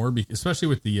more and more, especially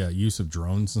with the use of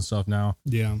drones and stuff now.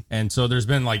 Yeah. And so there's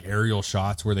been like aerial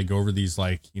shots where they go over these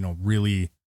like, really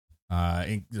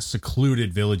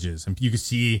secluded villages, and you can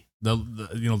see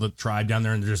the tribe down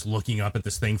there, and they're just looking up at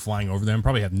this thing flying over them.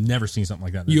 Probably have never seen something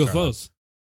like that. UFOs.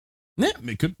 Yeah,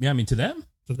 it could. Yeah, I mean, to them,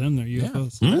 they're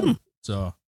UFOs. Yeah.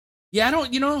 So, yeah, I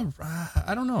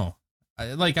don't know.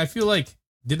 I feel like,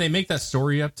 did they make that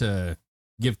story up to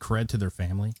give cred to their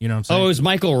family? You know what I'm saying? Oh, it was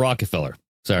Michael Rockefeller.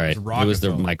 Sorry, It was it was the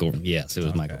Rockefeller. Michael. Yes, it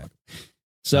was Okay. Michael.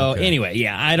 So anyway,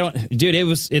 I don't, dude.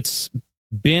 It's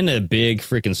been a big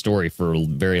freaking story for a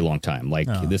very long time. Like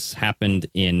this happened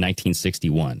in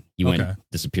 1961. He went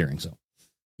disappearing. So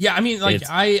yeah, I mean, like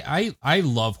I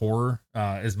love horror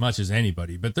as much as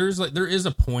anybody, but there is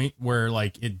a point where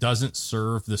like it doesn't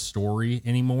serve the story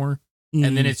anymore,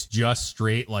 and then it's just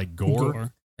straight like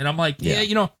gore. And I'm like,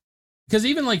 because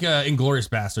even like Inglourious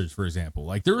Bastards, for example,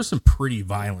 like there were some pretty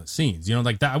violent scenes,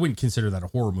 like that. I wouldn't consider that a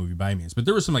horror movie by means, but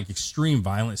there were some like extreme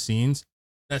violent scenes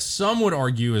that some would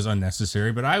argue is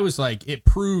unnecessary, but I was like, it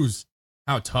proves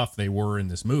how tough they were in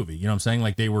this movie. You know what I'm saying?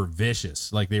 Like they were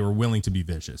vicious, like they were willing to be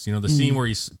vicious. The scene where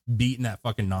he's beating that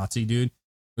fucking Nazi dude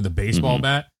with a baseball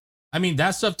bat. I mean,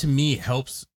 that stuff to me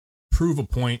helps prove a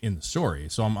point in the story.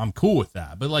 So I'm cool with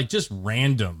that. But like just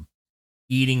random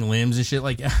eating limbs and shit,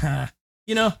 like,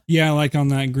 Yeah, like on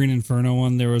that Green Inferno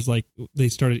one, there was like, they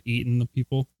started eating the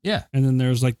people. Yeah. And then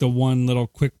there's like the one little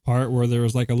quick part where there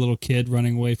was like a little kid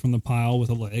running away from the pile with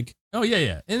a leg. Oh,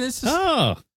 yeah. And it's just,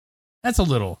 oh, that's a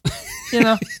little,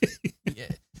 Yeah.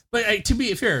 But to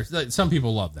be fair, some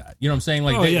people love that. You know what I'm saying?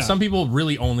 Like some people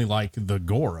really only like the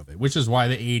gore of it, which is why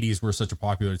the 80s were such a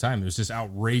popular time. There was just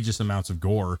outrageous amounts of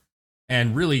gore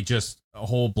and really just a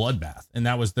whole bloodbath. And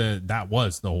that was the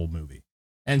whole movie.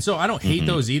 And so I don't hate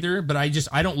those either, but I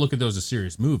don't look at those as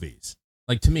serious movies.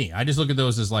 Like to me, I just look at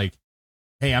those as like,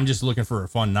 hey, I'm just looking for a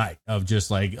fun night of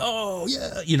just like, oh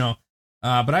yeah,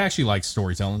 but I actually like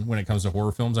storytelling when it comes to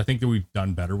horror films. I think that we've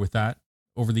done better with that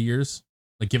over the years.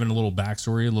 Like giving a little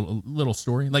backstory, a little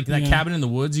story, like that cabin in the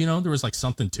woods, there was like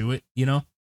something to it,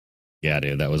 Yeah,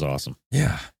 dude, that was awesome.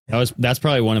 Yeah. That's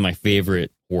probably one of my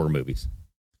favorite horror movies.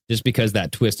 Just because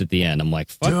that twist at the end, I'm like,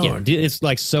 fuck yeah, dude, it's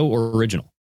like so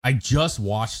original. I just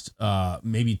watched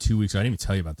maybe 2 weeks ago. I didn't even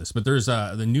tell you about this, but there's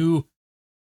the new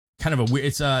kind of a weird.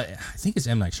 It's I think it's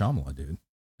M. Night Shyamalan, dude.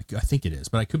 I think it is,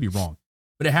 but I could be wrong.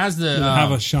 But it has the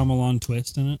have a Shyamalan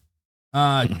twist in it.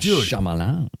 Dude,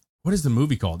 Shyamalan. What is the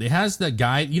movie called? It has the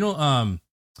guy.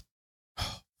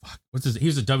 What's his? He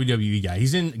was a WWE guy.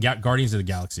 He's in Guardians of the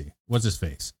Galaxy. What's his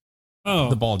face?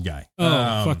 Oh, the bald guy.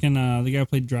 Fucking the guy who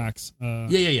played Drax.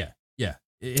 Yeah.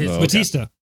 Batista.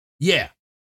 Yeah.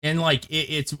 And like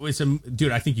it's a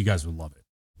dude. I think you guys would love it.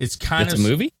 It's a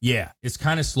movie. Yeah, it's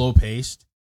kind of slow paced,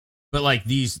 but like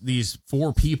these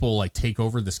four people like take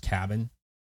over this cabin,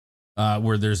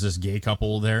 where there's this gay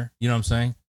couple there. You know what I'm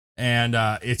saying? And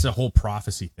it's a whole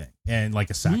prophecy thing and like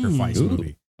a sacrifice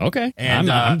movie. Okay, and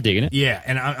I'm digging it. Yeah,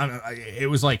 and it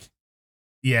was like,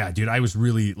 yeah, dude. I was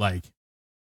really like,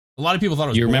 a lot of people thought it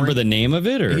was. You remember boring. the name of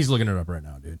it, or He's looking it up right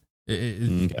now, dude.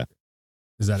 Okay.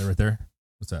 Is that it right there?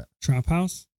 What's that? Trap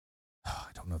House. Oh,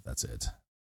 I don't know if that's it.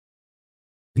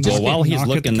 Well, while he's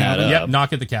looking that up, yep,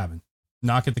 Knock at the Cabin.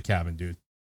 Knock at the Cabin, dude.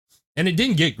 And it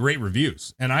didn't get great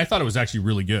reviews, and I thought it was actually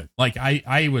really good. Like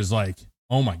I was like,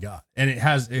 oh my god! And it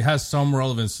has some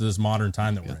relevance to this modern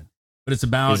time that we're in. But it's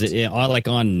about. Is it like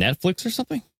on Netflix or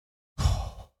something?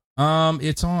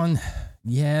 It's on.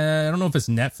 Yeah, I don't know if it's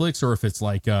Netflix or if it's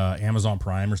like Amazon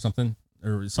Prime or something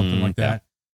like that.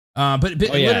 But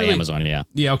literally, Amazon, yeah.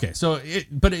 Yeah, okay. So it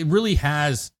really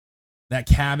has that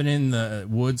cabin in the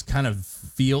woods kind of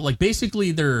feel. Like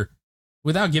basically they're,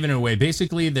 without giving it away,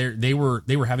 basically they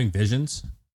were having visions,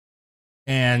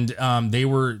 and they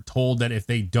were told that if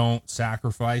they don't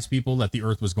sacrifice people, that the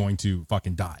earth was going to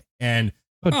fucking die. And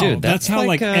Oh, dude, that's how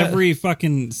like every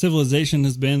fucking civilization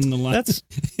has been in the last.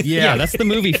 That's yeah, that's the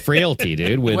movie Frailty,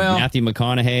 dude, with Matthew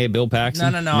McConaughey, Bill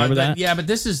Paxton. No. Remember that? Yeah, but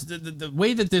this is the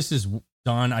way that this is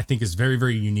done. I think is very,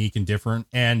 very unique and different.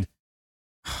 And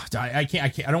I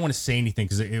can't. I don't want to say anything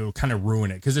because it will kind of ruin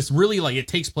it. Because it's really like it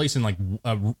takes place in like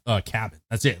a cabin.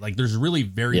 That's it. Like there's really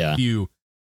very few.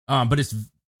 But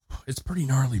it's pretty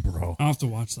gnarly, bro. I'll have to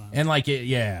watch that. And like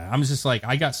I'm just like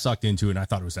I got sucked into it and I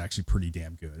thought it was actually pretty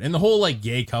damn good. And the whole like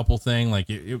gay couple thing, like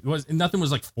it was nothing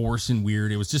was like forced and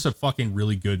weird. It was just a fucking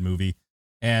really good movie.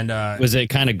 And was it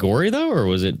kind of gory though, or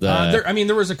was it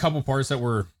there was a couple parts that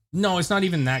were it's not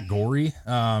even that gory.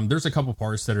 There's a couple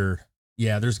parts that are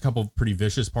there's a couple pretty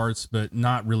vicious parts, but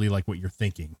not really like what you're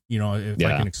thinking, if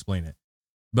I can explain it.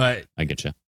 But I get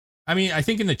you. I mean, I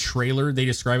think in the trailer, they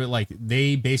describe it like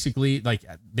they basically like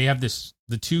they have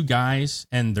the two guys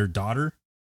and their daughter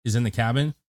is in the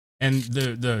cabin, and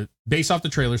the based off the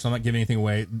trailer, so I'm not giving anything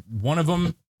away. One of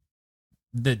them,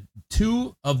 the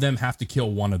two of them have to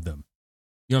kill one of them.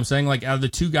 You know what I'm saying? Like out of the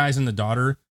two guys and the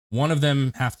daughter, one of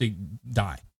them have to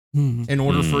die in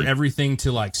order for everything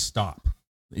to like stop.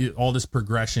 All this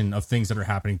progression of things that are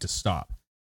happening to stop.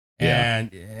 And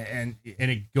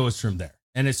it goes from there.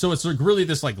 And it's like really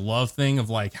this like love thing of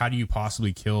like, how do you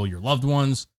possibly kill your loved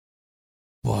ones?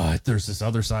 But there's this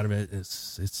other side of it.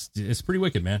 It's pretty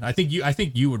wicked, man. I think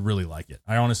you would really like it.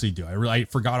 I honestly do. I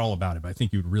forgot all about it, but I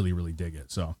think you'd really, really dig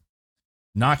it. So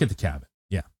Knock at the Cabin.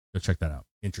 Yeah. Go check that out.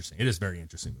 Interesting. It is a very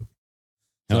interesting movie.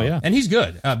 So, yeah. And he's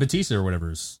good. Batista or whatever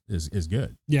is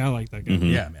good. Yeah. I like that guy. Mm-hmm.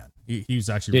 Yeah, man. He's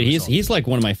actually dude, really he's like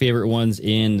one of my favorite ones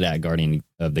in that Guardian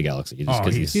of the Galaxy. Just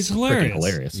because he's hilarious.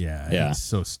 Hilarious. Yeah, he's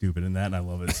so stupid in that, and I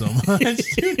love it so much.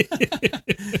 Dude.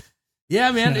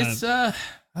 Yeah, man. It's I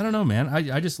don't know, man.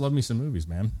 I just love me some movies,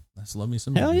 man. I just love me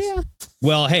some movies. Hell yeah.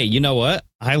 Well, hey, you know what?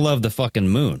 I love the fucking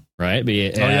moon, right?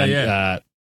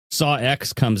 Saw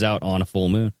X comes out on a full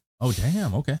moon. Oh,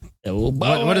 damn. Okay. Oh,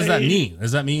 what does that mean?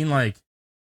 Does that mean like?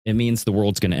 It means the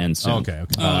world's going to end soon. Okay.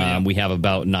 We have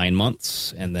about 9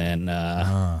 months, and then.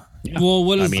 Well,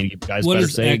 what is? You guys better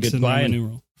say X goodbye.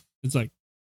 It's like.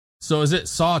 So is it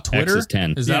Saw Twitter? X is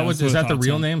 10. Is that the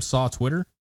real name? Saw Twitter.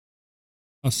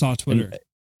 Saw Twitter.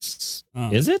 Is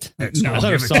it? X, I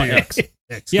thought it was Saw X.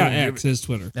 X. Yeah, X is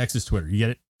Twitter. X is Twitter. You get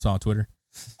it? Saw Twitter.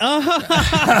 You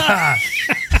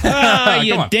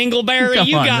dingleberry!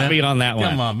 You got me on that one.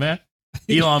 Come on, man.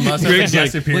 Elon Musk has a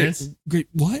guest appearance. Great,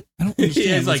 what? I don't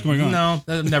understand what's going on. No,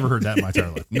 I've never heard that in my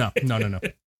entire life. No.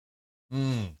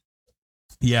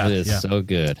 Yeah, it is so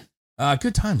good.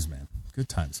 Good times, man. Good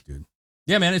times, dude.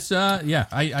 Yeah, man. It's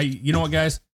you know what,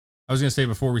 guys? I was gonna say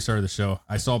before we started the show,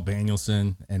 I saw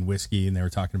Danielson and Whiskey, and they were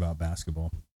talking about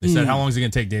basketball. They said, "How long is it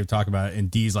gonna take Dave to talk about it?"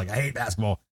 And D's like, "I hate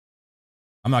basketball."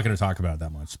 I'm not gonna talk about it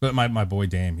that much, but my boy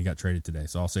Dame, he got traded today,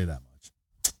 so I'll say that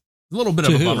much. A little bit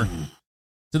of a bummer.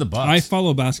 To the Bucks. I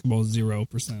follow basketball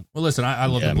 0%. Well, listen, I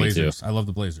love the Blazers. I love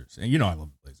the Blazers, and I love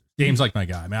the Blazers. Dame's like my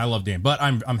guy. I mean, I love Dame, but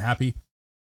I'm happy.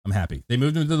 I'm happy. They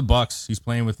moved him to the Bucks. He's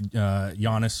playing with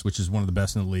Giannis, which is one of the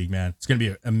best in the league, man. It's going to be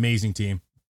an amazing team,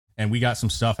 and we got some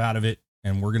stuff out of it,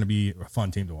 and we're going to be a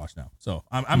fun team to watch now. So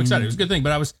I'm excited. It was a good thing,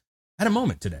 but I had a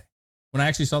moment today when I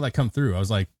actually saw that come through. I was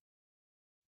like,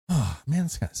 oh man,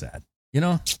 that's kind of sad.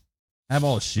 I have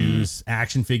all his shoes,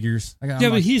 action figures.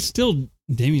 But he's still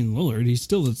Damian Lillard. He's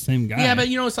still the same guy. Yeah, but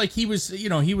it's like he was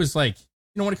like,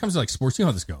 when it comes to like sports, you know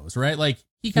how this goes, right? Like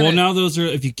he kind of. Well, now those are,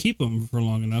 if you keep them for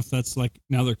long enough, that's like,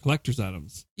 now they're collector's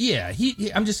items. Yeah,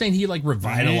 I'm just saying he like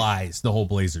revitalized the whole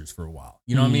Blazers for a while.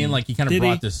 You know what I mean? Like he kind of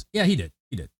brought this. Yeah, he did.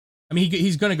 I mean,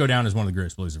 he's going to go down as one of the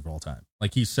greatest Blazers of all time.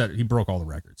 Like he broke all the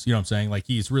records. You know what I'm saying? Like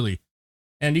he's really,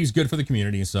 and he's good for the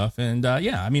community and stuff. And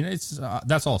I mean, it's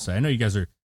that's all I'll say. I know you guys are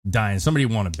dying. Somebody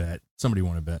want to bet.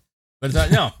 But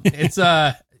no, it's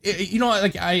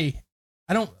like I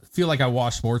don't feel like I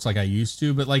watch sports like I used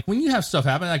to, but like when you have stuff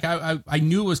happen, like I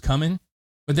knew it was coming,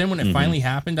 but then when it finally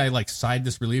happened, I like sighed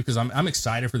this relief because I'm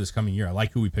excited for this coming year. I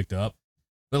like who we picked up,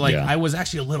 but like I was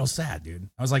actually a little sad, dude.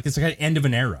 I was like, it's like an end of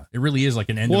an era. It really is like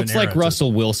an end of an era. Well, it's like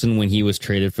Russell Wilson when he was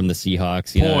traded from the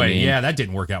Seahawks. You know what I mean? Yeah, that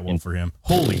didn't work out well for him.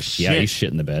 Holy shit. Yeah, he's shit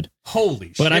in the bed. Holy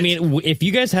shit. But I mean, if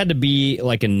you guys had to be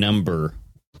like a number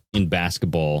in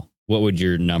basketball, what would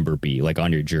your number be, like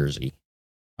on your jersey?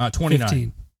 29.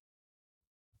 15.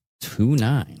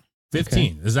 29.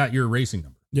 15. Okay. Is that your racing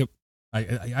number? Yep.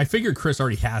 I figured Chris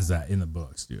already has that in the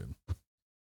books, dude.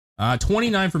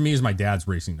 29 for me is my dad's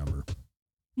racing number.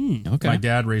 Okay. My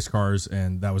dad raced cars,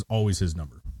 and that was always his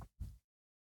number.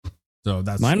 So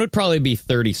that's mine would probably be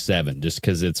 37, just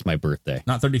because it's my birthday.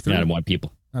 Not 33. I don't want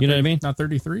people. You know what I mean? Not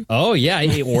 33. Oh yeah,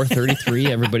 or 33.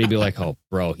 Everybody be like, "Oh,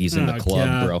 bro, he's in the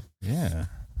club, bro." Yeah.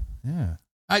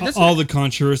 all the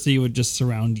controversy would just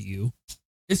surround you.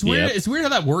 It's weird. Yep. It's weird how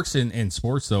that works in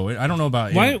sports, though. I don't know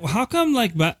about why. How come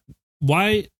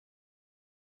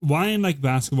why in like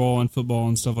basketball and football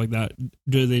and stuff like that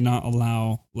do they not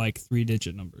allow like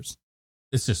 3-digit numbers?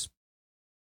 It's just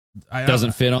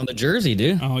doesn't fit on the jersey,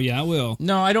 dude. Oh yeah, it will.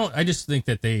 No, I don't. I just think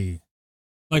that they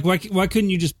like why couldn't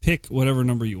you just pick whatever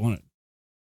number you wanted?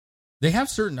 They have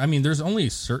certain. I mean, there's only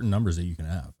certain numbers that you can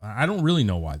have. I don't really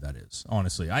know why that is.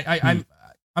 Honestly,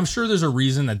 I'm sure there's a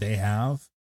reason that they have.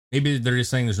 Maybe they're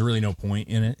just saying there's really no point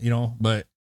in it, But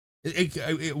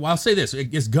well, I'll say this: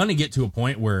 it's gonna get to a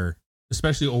point where,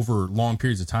 especially over long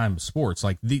periods of time of sports,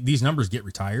 like these numbers get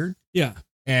retired. Yeah.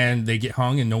 And they get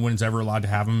hung, and no one's ever allowed to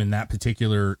have them in that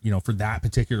particular, for that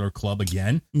particular club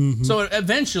again. Mm-hmm. So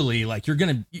eventually, like you're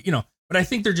gonna, but I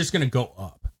think they're just gonna go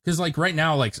up because, like right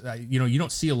now, like you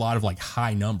don't see a lot of like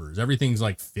high numbers. Everything's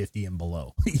like 50 and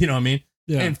below. You know what I mean?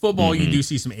 Yeah. And football, you do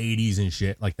see some 80s and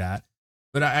shit like that.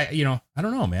 But I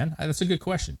don't know, man. That's a good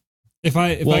question.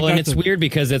 It's weird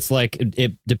because it's like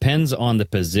it depends on the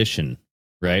position,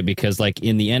 right? Because like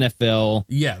in the NFL,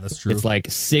 yeah, that's true. It's like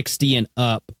 60 and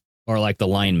up. Or like the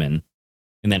lineman,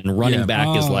 and then running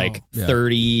back is like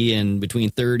 30 and between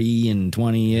 30 and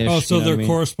 20-ish. Oh, so they're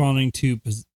corresponding to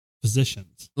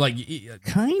positions. Like,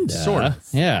 kind of. Sort of.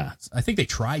 Yeah. I think they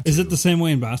tried to. Is it the same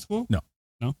way in basketball? No.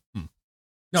 No,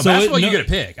 so basketball, you get a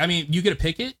pick. I mean, you get to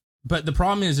pick it, but the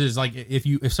problem is like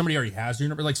if somebody already has your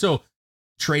number, like, so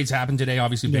trades happen today,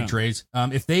 obviously big trades.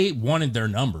 If they wanted their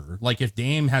number, like if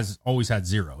Dame has always had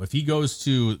 0, if he goes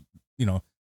to,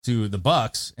 to the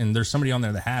Bucks and there's somebody on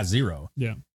there that has 0.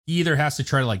 Yeah. He either has to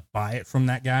try to like buy it from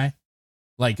that guy.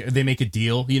 Like they make a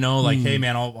deal, like, hey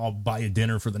man, I'll buy you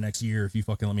dinner for the next year if you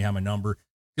fucking let me have my number.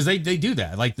 Because they do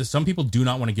that. Like some people do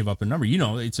not want to give up their number.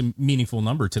 It's a meaningful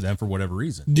number to them for whatever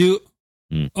reason.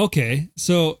 Okay.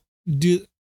 So do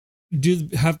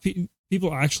have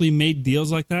people actually made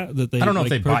deals like that they? I don't know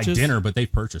like, if they buy dinner, but they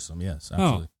purchase them. Yes,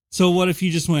 absolutely. Oh, so what if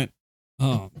you just went,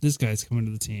 oh, this guy's coming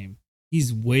to the team.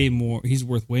 He's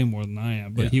worth way more than I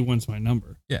am, but he wants my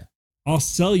number. Yeah. I'll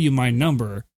sell you my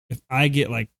number if I get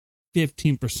like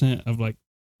 15% of like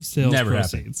sales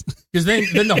proceeds. Because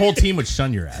then the whole team would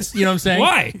shun your ass. You know what I'm saying?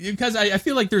 Why? Because I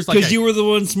feel like there's like... Because you were the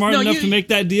one smart enough to make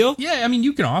that deal? Yeah, I mean,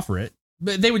 you can offer it.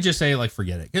 But they would just say, like,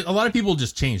 forget it. A lot of people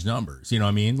just change numbers. You know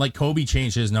what I mean? Like, Kobe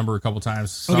changed his number a couple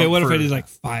times. Okay, what if I did like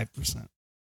 5%?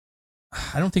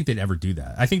 I don't think they'd ever do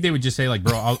that. I think they would just say, like,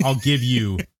 bro, I'll give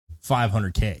you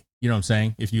 $500K. You know what I'm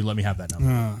saying? If you let me have that number.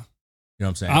 You know what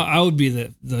I'm saying? I would be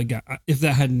the guy. If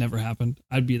that had never happened,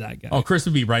 I'd be that guy. Oh, Chris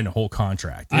would be writing a whole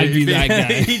contract. I'd be that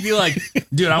guy. He'd be like,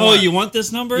 dude, you want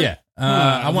this number? Yeah.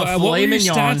 I want filet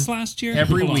mignon stats last year?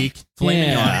 every week. Filet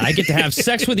mignon. I get to have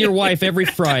sex with your wife every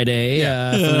Friday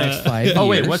for the next 5 years. Oh,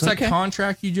 wait, what's that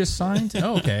contract you just signed?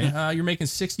 Oh, okay. You're making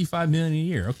 $65 million a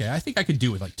year. Okay, I think I could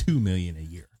do with like $2 million a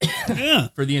year. Yeah.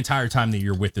 For the entire time that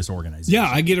you're with this organization. Yeah,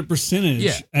 I get a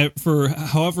percentage for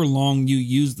however long you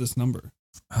use this number.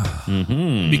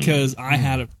 Because I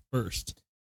had it first.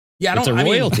 Yeah, it's a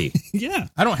royalty. Yeah.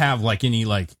 I don't have like any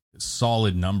like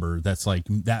solid number that's like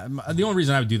that. The only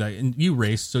reason I would do that, and you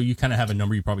race, so you kind of have a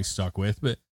number you probably stuck with,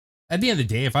 but at the end of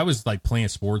the day, if I was like playing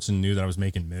sports and knew that I was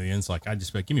making millions, like I'd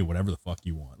just be like, give me whatever the fuck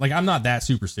you want. Like I'm not that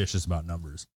superstitious about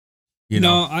numbers.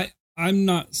 No, I'm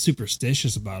not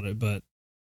superstitious about it, but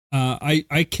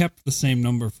I kept the same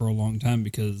number for a long time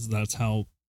because that's how,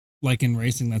 like in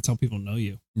racing, that's how people know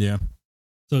you. Yeah.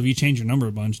 So if you change your number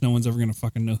a bunch, no one's ever going to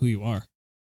fucking know who you are.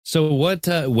 So what's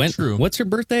your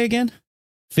birthday again?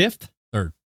 5th?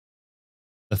 3rd.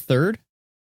 The 3rd?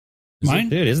 Mine?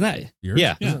 Dude, isn't that? Yours?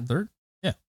 Yeah. Is it 3rd?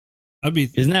 Yeah.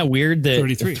 Isn't that weird that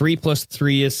 33. 3 plus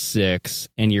 3 is 6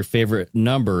 and your favorite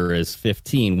number is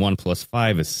 15, 1 plus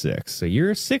 5 is 6. So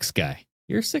you're a 6 guy.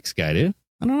 You're a 6 guy, dude.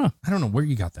 I don't know where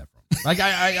you got that from. Like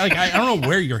I don't know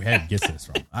where your head gets this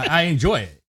from. I enjoy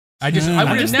it. I'm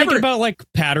just thinking about like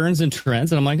patterns and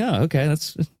trends, and I'm like, oh, okay,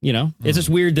 that's it's just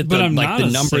weird that the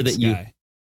number that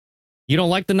you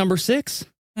don't like the number 6.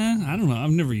 I don't know.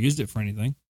 I've never used it for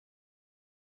anything.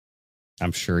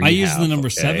 I'm sure I used the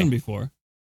number 7 before.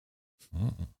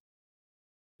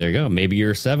 There you go. Maybe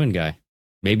you're a 7 guy.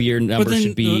 Maybe your number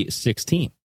should be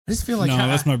 16. I just feel like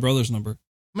that's my brother's number.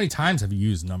 How many times have you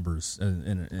used numbers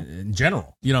in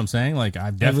general? You know what I'm saying? Like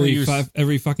I've definitely used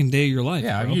every fucking day of your life.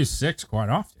 Yeah, bro. I've used 6 quite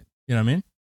often. You know what I mean?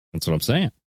 That's what I'm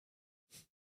saying.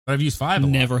 But I've used 5 a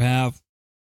lot. Never have.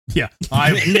 Yeah,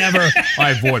 I've never. I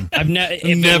avoid. If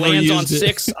it lands on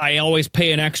 6, I always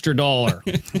pay an extra $1.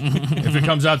 If it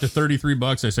comes out to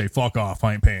 $33, I say fuck off.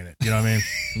 I ain't paying it. You know what I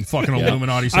mean? Fucking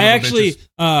Illuminati. I actually,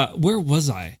 where was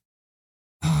I?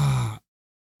 I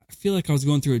feel like I was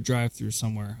going through a drive-through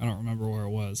somewhere. I don't remember where it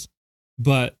was,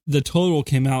 but the total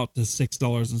came out to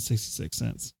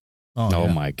 $6.66. Oh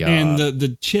my God. And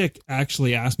the chick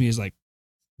actually asked me, is like,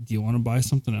 do you want to buy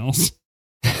something else?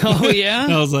 Oh yeah.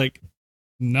 And I was like,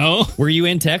 no. Were you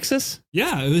in Texas?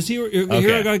 Yeah, it was here. Okay.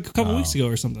 Here I got a couple weeks ago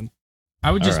or something.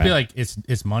 I would just All be right. like,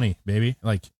 it's money, baby.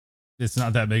 Like, it's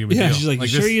not that big of a Yeah, deal. she's like, you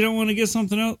sure you don't want to get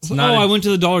something else? Not I went to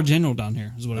the Dollar General down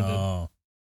here, is what I did.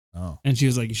 Oh. And she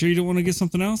was like, you sure you don't want to get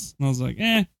something else? And I was like,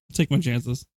 I'll take my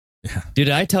chances. Did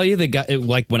I tell you the guy,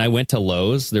 like when I went to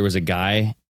Lowe's, there was a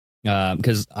guy,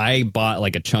 because I bought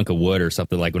like a chunk of wood or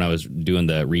something like when I was doing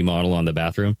the remodel on the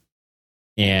bathroom.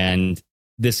 And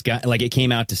this guy, like it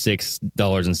came out to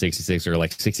 $6.66 or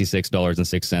like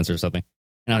 $66.06 or something.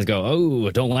 And I was go, oh,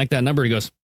 I don't like that number. He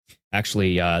goes,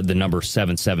 actually, the number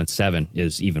 777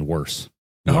 is even worse.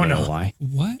 You wanna know why?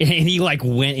 What? And he like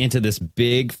went into this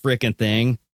big freaking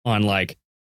thing on like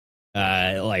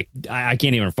I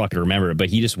can't even fucking remember it, but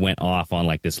he just went off on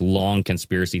like this long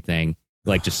conspiracy thing,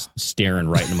 like just staring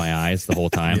right into my eyes the whole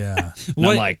time. Yeah. And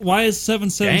I'm like, why is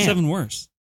 777 worse?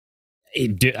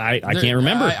 I can't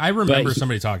remember. I remember But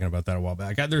somebody talking about that a while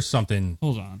back. There's something.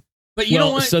 Hold on. But you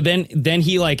know what? So then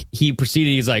he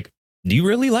proceeded. He's like, "Do you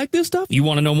really like this stuff? You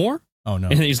want to know more?" Oh no.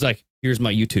 And he's like, "Here's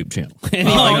my YouTube channel." And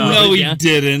he No, he yeah.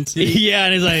 didn't. Yeah,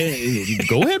 and he's like,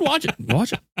 "Go ahead, watch it."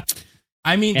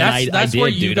 I mean, And that's I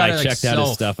where did, you dude. got to I checked out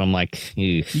his stuff. I'm like,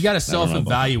 you got to I don't know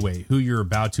about self-evaluate who you're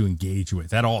about to engage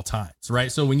with at all times,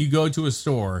 right? So when you go to a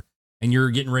store and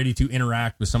you're getting ready to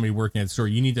interact with somebody working at the store,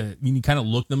 you need to kind of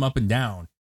look them up and down,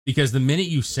 because the minute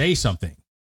you say something,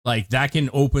 like that can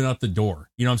open up the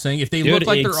door. You know what I'm saying? If they look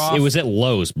like they're off, It was at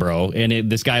Lowe's, bro, and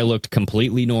this guy looked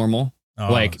completely normal.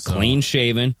 Clean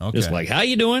shaven, just like, how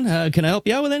you doing? Can I help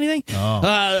you out with anything?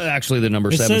 Actually, the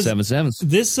number 777.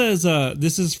 This says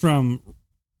this is from,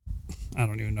 I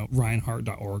don't even know,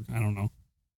 reinhardt.org. I don't know.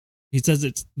 He says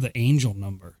it's the angel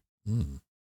number.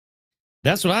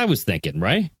 That's what I was thinking,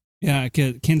 right? Yeah,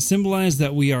 it can symbolize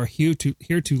that we are here to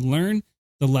learn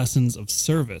the lessons of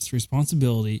service,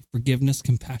 responsibility, forgiveness,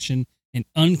 compassion, and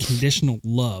unconditional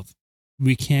love.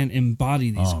 We can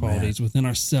embody these qualities within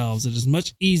ourselves. It is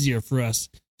much easier for us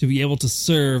to be able to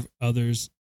serve others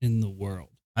in the world.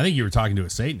 I think you were talking to a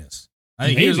Satanist. I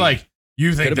think he was Maybe. like,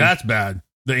 you think that's bad?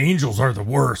 The angels are the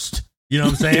worst. You know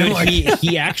what I'm saying? Dude, Like,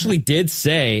 he actually did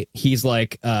say, he's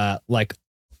like I'm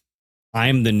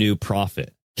the new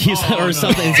prophet. He's something. He's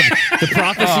like, the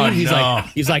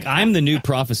prophecy. He's like, I'm the new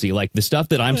prophecy. Like the stuff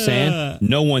that I'm saying,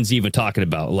 no one's even talking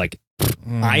about. Like,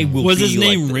 I will. Was be his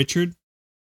name like Richard?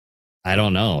 I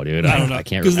don't know, dude. I don't know. I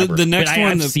can't 'Cause remember. the next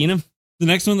one, I've seen him. The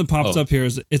next one that pops up here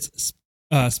is it's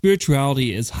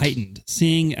spirituality is heightened,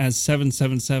 seeing as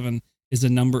 777 is a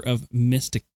number of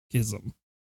mysticism.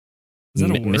 Is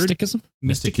that a word? Mysticism?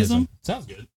 Mysticism? Sounds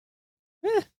good.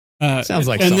 Sounds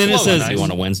like and something then it says on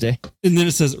a Wednesday. And then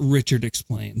it says Richard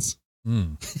explains.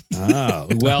 Oh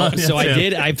well, so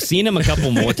I've seen him a couple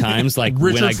more times. Like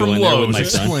Richard when I go from in there with Lowe's my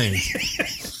son.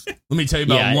 explains. Let me tell you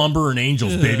about lumber and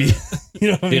angels, baby. You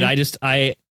know what Dude, I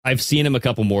mean? I've seen him a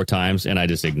couple more times and I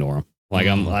just ignore him. Like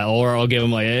I'll give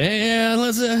him like, hey,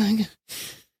 let's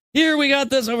here we got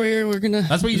this over here. We're gonna.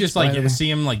 That's what you just like see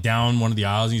him like down one of the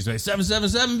aisles and he's like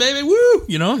 777 baby, woo,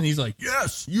 you know, and he's like,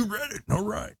 yes, you read it, all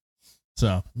right.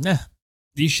 So yeah,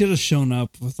 you should have shown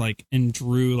up with like and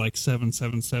drew like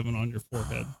 777 on your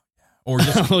forehead, or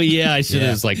just I should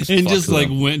have just like and just like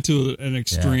went to an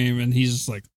extreme, and he's just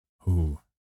like, ooh.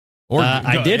 Or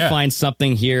I did find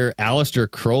something here. Aleister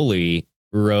Crowley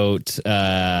wrote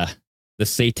the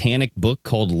satanic book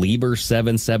called Liber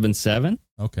 777.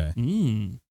 Okay.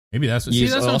 Maybe that's what, you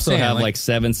that's also what I'm saying. have like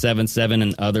 777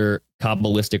 and other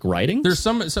Kabbalistic writings. There's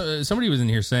somebody was in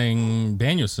here saying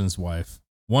Danielson's wife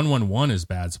 111 is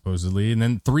bad supposedly, and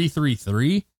then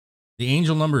 333, the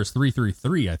angel number is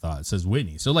 333. I thought it says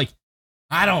Whitney. So like,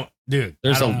 I don't know.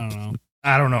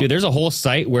 I don't know. Dude, there's a whole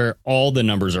site where all the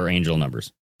numbers are angel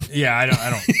numbers. Yeah, I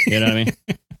don't. You know what I mean?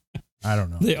 I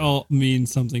don't know. They all mean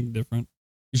something different.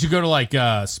 You should go to like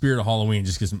Spirit of Halloween,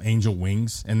 just get some angel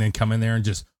wings, and then come in there and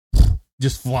just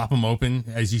flop them open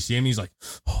as you see him. He's like,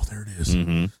 oh, there it is.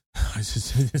 Mm-hmm.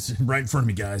 It's right in front of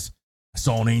me, guys. I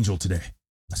saw an angel today.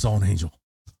 I saw an angel.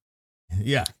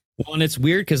 Yeah. Well, and it's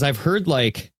weird because I've heard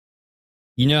like,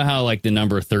 you know how like the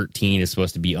number 13 is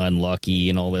supposed to be unlucky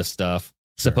and all this stuff.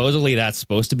 Sure. Supposedly that's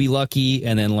supposed to be lucky,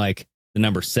 and then like the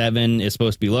number 7 is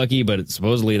supposed to be lucky, but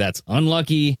supposedly that's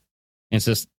unlucky. And it's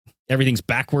just everything's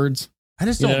backwards. I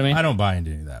just don't. I don't buy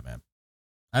into any of that, man.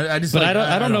 I just. But like,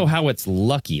 I don't know how it's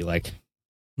lucky. Like,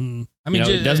 I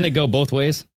mean, doesn't it go both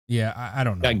ways? Yeah, I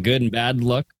don't know. Got good and bad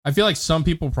luck. I feel like some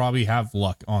people probably have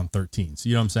luck on 13s.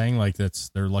 You know what I'm saying? Like that's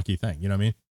their lucky thing. You know what I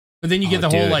mean? But then you get the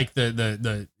whole like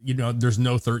the there's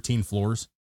no 13 floors.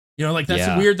 You know, like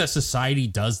that's weird that society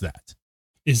does that.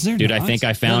 Is there? Dude, not? I think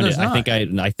I found it.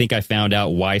 I think I found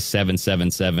out why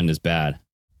 777 is bad.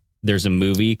 There's a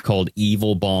movie called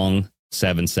Evil Bong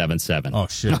 777. Oh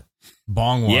shit.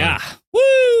 Bong water. Yeah.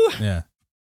 Woo! Yeah.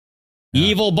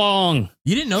 Evil Bong.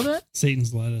 You didn't know that?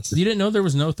 Satan's lettuce. You didn't know there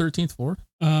was no 13th floor?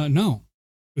 No.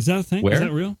 Is that a thing? Where? Is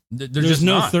that real? There's just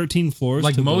no not. 13 floors.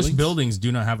 Like to most buildings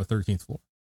do not have a 13th floor.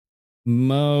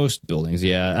 Most buildings,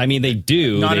 yeah. I mean, they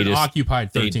do. Not they an just,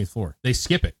 occupied 13th floor. They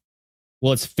skip it.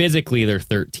 Well, it's physically their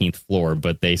 13th floor,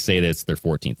 but they say that it's their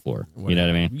 14th floor. You know what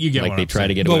I mean? You get like what they I'm try saying.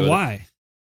 to get away But with why?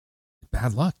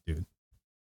 Bad luck, dude.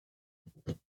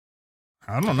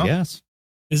 I don't know. Yes.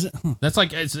 Is it? Huh. That's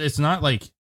like it's not like.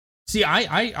 See,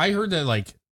 I heard that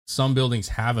like some buildings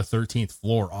have a 13th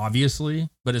floor, obviously,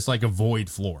 but it's like a void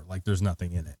floor, like there's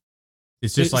nothing in it.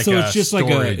 It's just like it's just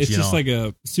storage, like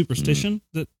a superstition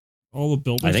that all the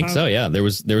buildings. I think have? so. Yeah,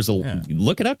 there's a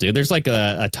look it up, dude. There's like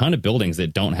a ton of buildings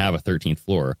that don't have a 13th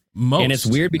floor, and it's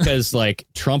weird because like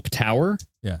Trump Tower.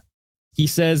 Yeah, he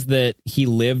says that he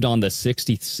lived on the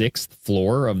 66th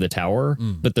floor of the tower,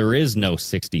 but there is no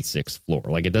 66th floor.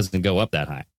 Like it doesn't go up that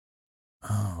high.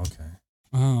 Oh, okay.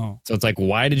 Oh, so it's like,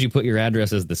 why did you put your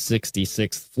address as the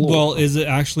 66th floor? Well, is it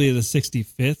actually the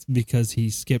 65th because he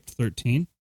skipped 13?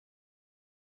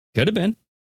 Could have been.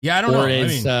 Yeah, I don't know.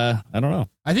 I don't know.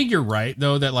 I think you're right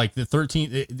though that like the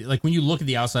 13, like when you look at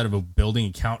the outside of a building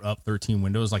and count up 13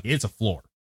 windows, like it's a floor,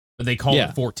 but they call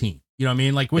it 14. You know what I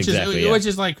mean? Like which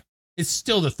is like it's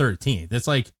still the 13th. It's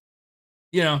like,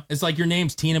 you know, it's like your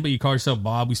name's Tina, but you call yourself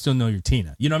Bob. We still know you're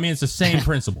Tina. You know what I mean? It's the same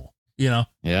principle. You know?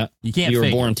 Yeah. You can't. You were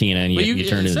fake born it. Tina, and you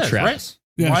turned into Travis.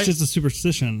 Right? Yeah, Why? it's just a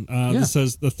superstition. This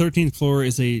says the 13th floor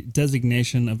is a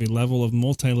designation of a level of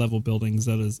multi-level buildings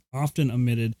that is often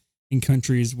omitted in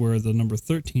countries where the number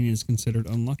 13 is considered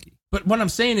unlucky. But what I'm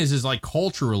saying is like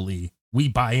culturally, we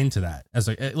buy into that as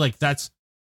like that's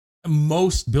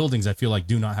most buildings. I feel like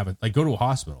do not have it. Like go to a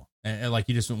hospital and like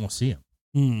you just won't see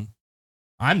them.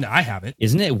 I haven't.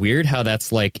 Isn't it weird how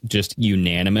that's like just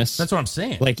unanimous? That's what I'm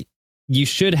saying. Like you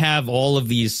should have all of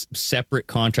these separate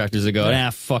contractors that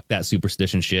go, fuck that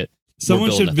superstition shit.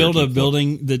 Someone should build a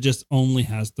building that just only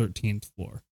has 13th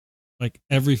floor. Like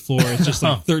every floor is just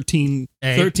like 13,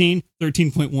 13,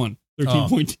 13.1,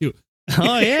 13.2.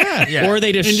 Oh, yeah. Or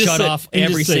they just shut off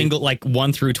every single, like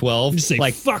 1 through 12. Just say,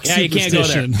 like, fuck you can't go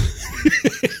there.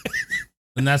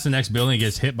 And that's the next building that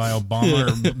gets hit by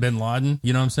Obama or Bin Laden.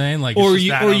 You know what I'm saying? Like, or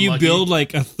you build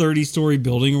like a 30-story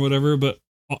building or whatever, but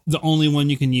the only one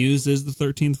you can use is the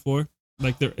 13th floor.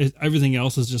 Like everything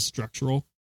else is just structural.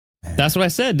 That's what I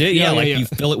said, dude. Yeah, you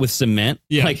fill it with cement.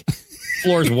 Yeah. Like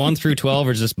floors 1 through 12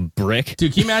 are just brick.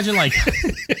 Dude, can you imagine like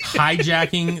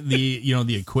hijacking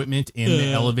the equipment in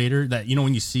the elevator that,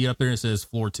 when you see up there, it says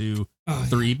floor 2,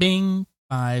 3, bing,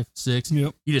 5, 6.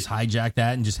 Yep. You just hijack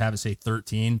that and just have it say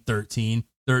 13, 13,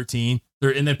 13.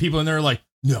 And then people in there are like,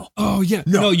 no. Oh, yeah.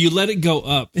 No, you let it go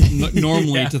up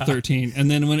normally to 13.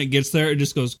 And then when it gets there, it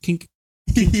just goes kink.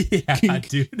 Yeah, kink,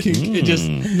 dude. Kink. It just,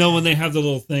 when they have the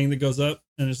little thing that goes up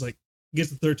and it's like, gets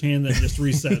to 13 and then just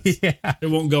resets. Yeah. It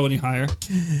won't go any higher.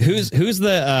 Who's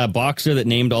the boxer that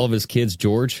named all of his kids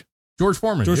George? George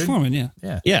Foreman. George Foreman,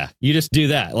 yeah. Yeah, you just do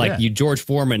that. Like you George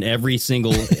Foreman every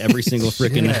single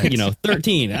freaking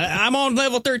 13. I'm on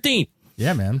level 13.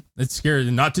 Yeah, man. It's scary.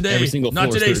 Not today. Every single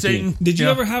Not today, 13. Satan. Did you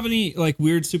ever have any like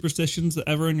weird superstitions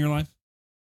ever in your life?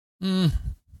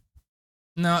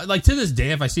 No, like to this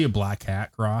day, if I see a black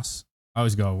cat cross, I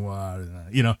always go,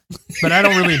 but I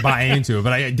don't really buy into it.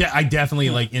 But I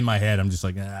definitely like in my head, I'm just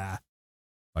like,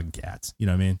 fucking cats. You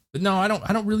know what I mean? But no, I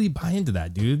don't really buy into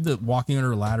that, dude. The walking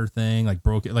under a ladder thing, like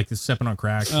like the stepping on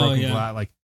cracks, broken glass, like.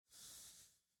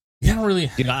 Yeah, I don't really.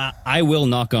 Dude, I will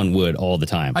knock on wood all the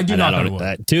time. I do knock on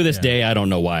wood. To this day, I don't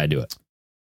know why I do it.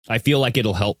 I feel like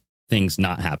it'll help things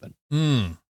not happen.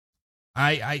 And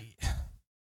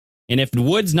if the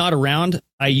wood's not around,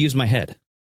 I use my head.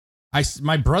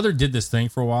 My brother did this thing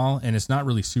for a while, and it's not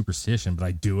really superstition, but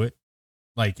I do it.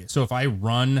 Like, so if I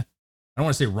run, I don't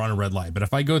want to say run a red light, but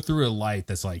if I go through a light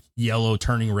that's like yellow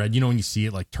turning red, when you see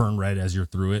it like turn red as you're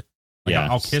through it, like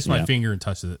I'll kiss my finger and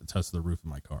touch the roof of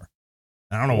my car.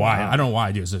 I don't know why. I don't know why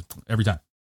I do it. It's every time.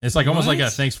 It's like almost like a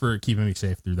thanks for keeping me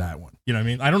safe through that one. You know what I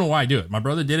mean? I don't know why I do it. My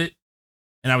brother did it,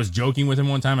 and I was joking with him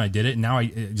one time. And I did it, and now I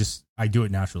do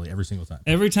it naturally every single time.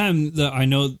 Every time that I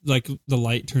know, like the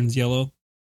light turns yellow,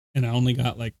 and I only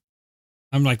got like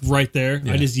I'm like right there.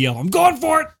 Yeah. I just yell, I'm going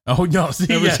for it. Oh no!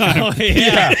 See, Every time. Oh,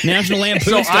 yeah. National So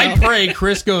Lampoon I style. pray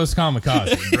Chris goes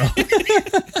kamikaze,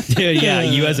 bro. Dude, yeah,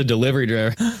 you as a delivery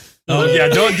driver. Oh yeah,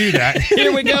 don't do that.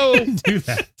 Here we go. Don't do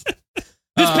that.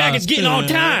 This packet's getting on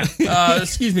time.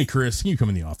 Excuse me, Chris. Can you come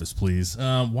in the office, please?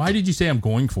 Why did you say I'm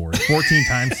going for it 14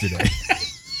 times today?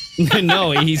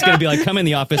 No, he's going to be like, come in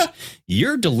the office.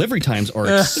 Your delivery times are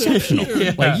exceptional.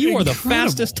 Yeah. Like, you are the Incredible.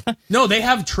 fastest. No, they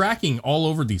have tracking all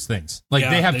over these things. Like Yeah,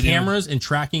 they have they do. cameras and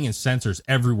tracking and sensors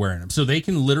everywhere in them, so they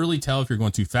can literally tell if you're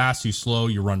going too fast, too slow,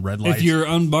 you run red lights. If you're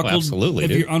unbuckled, Well, absolutely, if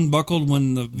dude. you're unbuckled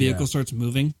when the vehicle Yeah. starts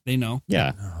moving, they know.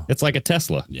 Yeah, it's like a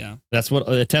Tesla. Yeah. That's what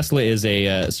a Tesla is,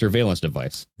 a surveillance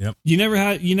device. You never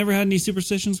had any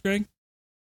superstitions, Greg?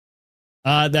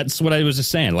 That's what I was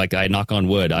just saying. Like, I knock on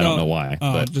wood. I don't know why.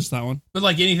 But Just that one. But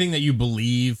like anything that you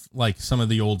believe, like some of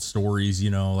the old stories,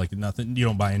 like nothing, you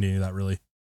don't buy into any of that really.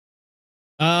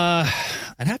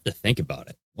 I'd have to think about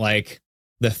it. Like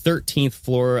the 13th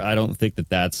floor, I don't think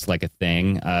that's like a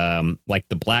thing. Like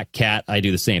the black cat, I do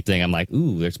the same thing. I'm like,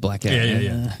 ooh, there's a black cat.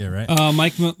 Yeah, right.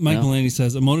 Mike Mulaney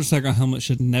says a motorcycle helmet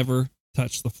should never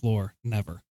touch the floor.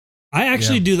 Never. I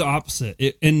actually do the opposite.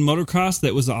 In motocross,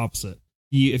 that was the opposite.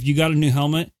 If you got a new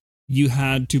helmet, you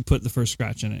had to put the first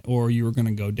scratch in it, or you were going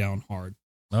to go down hard.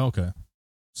 Oh, okay.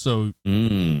 So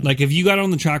Like if you got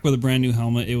on the track with a brand new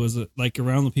helmet, it was like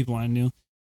around the people I knew.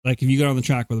 Like if you got on the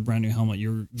track with a brand new helmet, you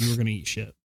were going to eat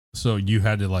shit. so you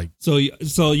had to like. So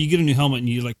you get a new helmet and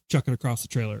you like chuck it across the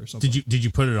trailer or something. Did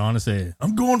you put it on and say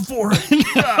I'm going for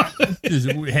it? Is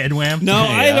it head wham? No,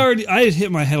 Yeah. I had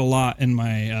hit my head a lot in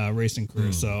my racing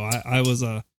career, so I was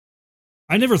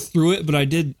I never threw it, but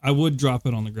I would drop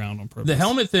it on the ground on purpose. The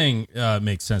helmet thing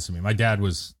makes sense to me. My dad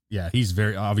was, he's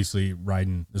very obviously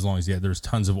riding as long as he had. There's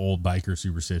tons of old biker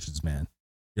superstitions, man.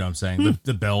 You know what I'm saying?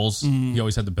 The bells. He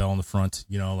always had the bell on the front,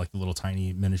 like the little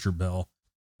tiny miniature bell.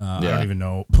 I don't even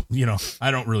know, I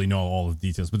don't really know all of the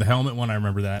details, but the helmet one, I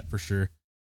remember that for sure.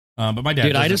 But my dad,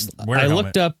 dude, doesn't wear a I helmet.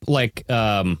 looked up like,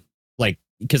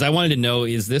 because I wanted to know,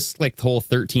 is this like the whole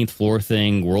 13th floor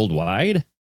thing worldwide?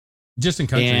 Just in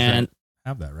countries and that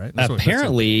have that, right? That's what-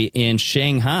 apparently in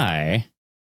Shanghai,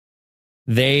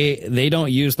 they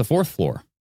don't use the 4th floor.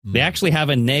 They actually have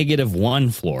a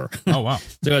 -1 floor. Oh, wow.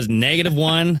 So it's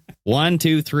 -1, 1,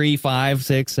 2, 3, 5,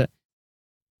 6.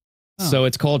 So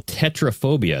it's called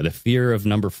tetraphobia, the fear of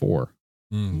number 4.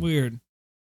 Weird.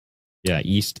 Yeah,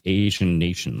 East Asian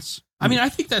nations. I mean, I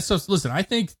think that's so. Listen, I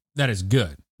think that is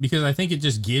good because I think it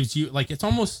just gives you like it's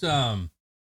almost and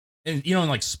in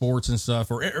like sports and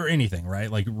stuff or anything, right?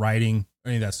 Like writing or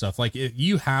any of that stuff. Like if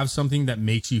you have something that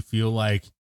makes you feel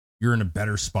like you're in a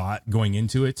better spot going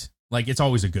into it, like it's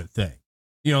always a good thing.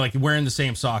 Like wearing the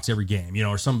same socks every game,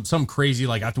 or some crazy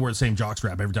like I have to wear the same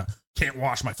jockstrap every time. Can't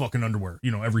wash my fucking underwear,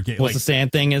 every game. What's the same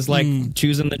thing as like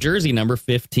choosing the jersey number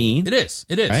 15? It is.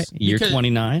 Right? Year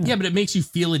 29. Yeah, but it makes you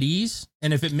feel at ease.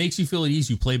 And if it makes you feel at ease,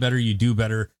 you play better, you do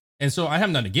better. And so I have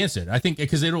nothing against it. I think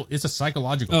because it's a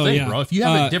psychological thing, bro. If you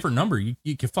have a different number, you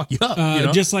can fuck you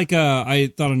up. Just like I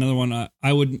thought another one.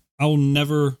 I will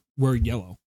never wear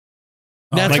yellow.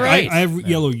 That's like right. I have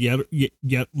yellow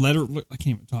letter. I can't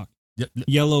even talk.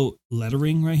 Yellow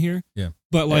lettering right here. Yeah.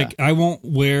 But like I won't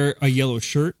wear a yellow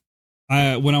shirt.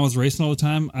 When I was racing all the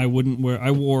time, I wouldn't wear.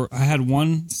 I had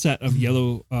one set of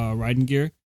yellow riding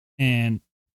gear, and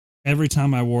every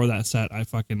time I wore that set, I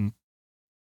fucking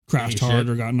crashed hard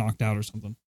or got knocked out or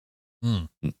something. Isn't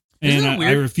And that I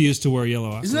weird? refused to wear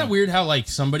yellow. After Isn't that weird how like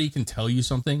somebody can tell you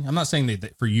something? I'm not saying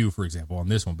that for you, for example, on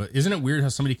this one, but isn't it weird how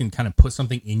somebody can kind of put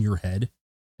something in your head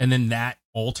and then that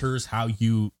alters how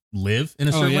you live in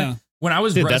a certain way? When I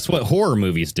was Dude, that's what horror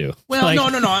movies do. Well, Like, no.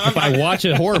 If I watch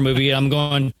a horror movie, I'm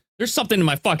going, there's something in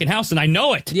my fucking house and I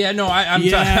know it. Yeah, no,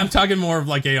 I'm talking more of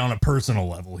like on a personal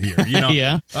level here.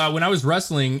 Yeah. When I was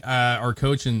wrestling, our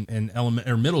coach in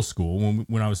middle school,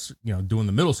 when I was doing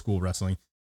the middle school wrestling,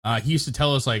 he used to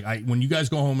tell us like, when you guys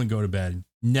go home and go to bed,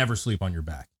 never sleep on your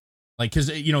back, like because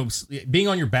being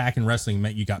on your back in wrestling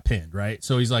meant you got pinned, right?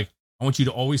 So he's like, I want you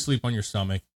to always sleep on your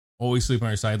stomach, always sleep on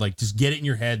your side, like just get it in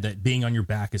your head that being on your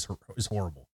back is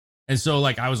horrible. And so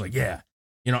like I was like, yeah.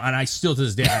 And I still to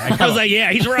this day I was like,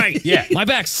 yeah, he's right. Yeah, my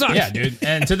back sucks. Yeah, dude.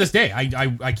 And to this day,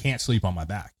 I can't sleep on my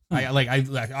back. I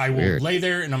will Weird. lay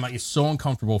there and I'm like, it's so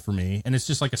uncomfortable for me, and it's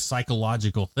just like a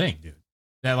psychological thing, dude.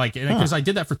 That like because I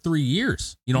did that for 3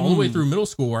 years, all the way through middle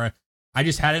school, where I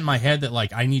just had it in my head that like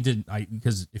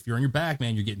because if you're on your back,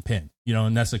 man, you're getting pinned,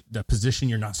 and that's like the position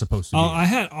you're not supposed to be. I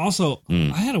had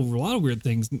a lot of weird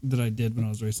things that I did when I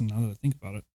was racing. Now that I think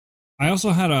about it, I also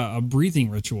had a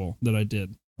breathing ritual that I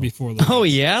did before the Oh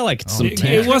race. yeah, like some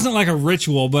It wasn't like a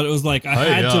ritual, but it was like I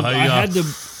had to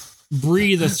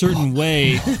breathe a certain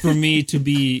way for me to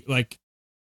be like,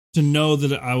 to know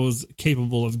that I was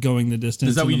capable of going the distance.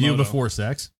 Is that in what the you do moto. before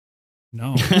sex?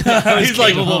 No. He's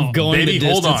like, capable of going baby, the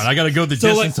hold on. distance. I got to go the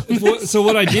distance. So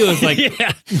what I do is like,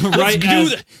 Yeah. right do as,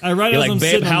 that. I right You're as like, I'm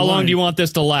babe, sitting how on long line. do you want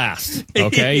this to last?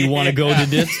 Okay, you want to go the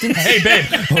distance? Hey, babe,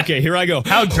 Okay, here I go.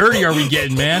 how dirty are we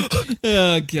getting, man?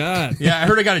 Oh God. Yeah, I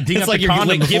heard I got to ding It's up like the you're, condom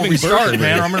like, before giving we start, birth.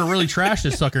 man, or I'm going to really trash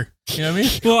this sucker. You know what I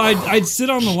mean? Well, I'd sit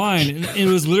on the line, and it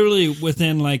was literally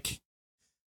within like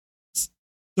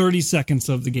 30 seconds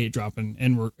of the gate dropping,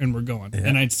 and we're going. Yeah.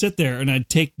 And I'd sit there and I'd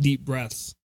take deep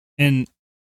breaths, and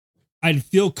I'd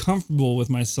feel comfortable with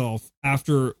myself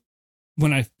after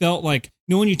when I felt like,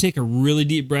 you know, when you take a really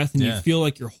deep breath and Yeah. you feel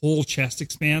like your whole chest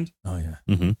expand. Oh, yeah.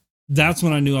 Mm-hmm. That's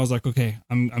when I knew I was like, okay,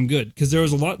 I'm good. Because there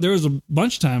was a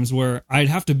bunch of times where I'd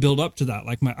have to build up to that.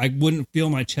 Like I wouldn't feel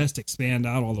my chest expand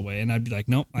out all the way, and I'd be like,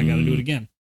 nope, I got to do it again.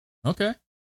 Okay.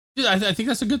 Dude, I think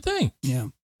that's a good thing. Yeah.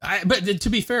 But to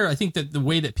be fair, I think that the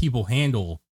way that people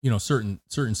handle, you know, certain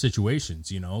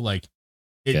situations, you know, like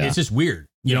it's just weird,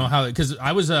 you know, how, because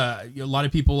I was a lot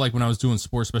of people, like when I was doing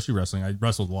sports, especially wrestling, I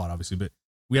wrestled a lot, obviously, but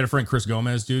we had a friend, Chris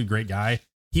Gomez, dude, great guy.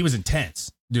 He was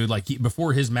intense, dude. Like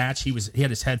before his match, he had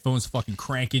his headphones fucking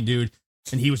cranking, dude,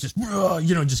 and he was just,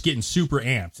 you know, just getting super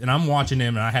amped. And I'm watching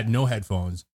him, and I had no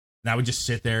headphones, and I would just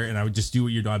sit there and I would just do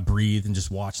what you're doing, I'd breathe and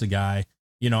just watch the guy,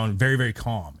 you know, and very, very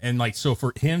calm. And like, so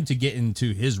for him to get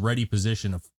into his ready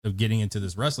position of getting into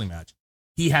this wrestling match,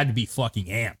 he had to be fucking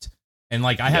amped. And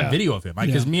like, I have video of him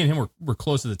because me and him were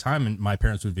close at the time, and my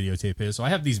parents would videotape his. So I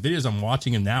have these videos. I'm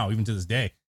watching him now, even to this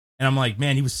day. And I'm like,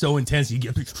 man, he was so intense. He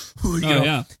get, you know?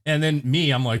 Yeah. And then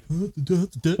me, I'm like, Well,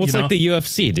 it's like the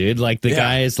UFC, dude. Like the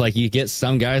guys, like you get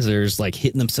some guys that are just like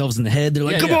hitting themselves in the head. They're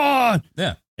like, come on.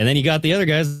 Yeah. And then you got the other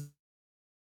guys.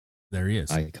 There he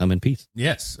is. I come in peace.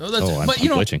 Yes. Oh, I'm but you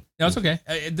know, glitching. no, it's okay.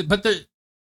 But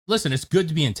listen, it's good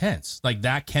to be intense. Like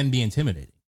that can be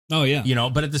intimidating. Oh yeah. You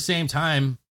know, but at the same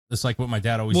time, it's like what my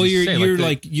dad always Well, used to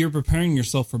say. you're preparing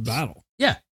yourself for battle.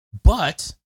 Yeah.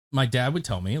 But my dad would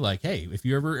tell me, like, hey, if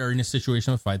you ever are in a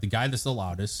situation of a fight, the guy that's the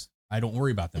loudest, I don't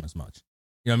worry about them as much.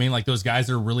 You know what I mean? Like those guys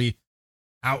that are really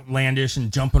outlandish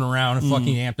and jumping around and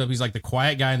fucking amped up. He's like the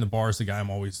quiet guy in the bar is the guy I'm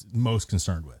always most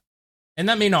concerned with. And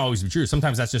that may not always be true.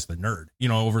 Sometimes that's just the nerd, you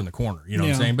know, over in the corner. You know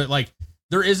what I'm saying? But like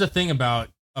there is a thing about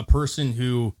a person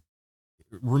who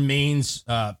remains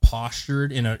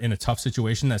postured in a tough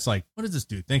situation that's like, what is this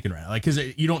dude thinking right now? Like, because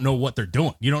you don't know what they're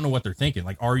doing. You don't know what they're thinking.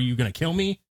 Like, are you going to kill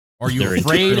me? Are you They're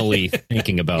afraid? internally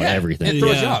thinking about everything. It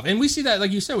throws you off. And we see that,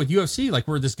 like you said, with UFC, like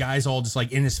where this guy's all just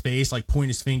like in his face, like pointing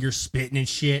his finger, spitting and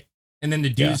shit. And then the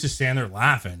dude's just standing there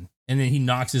laughing. And then he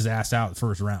knocks his ass out the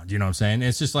first round. You know what I'm saying? And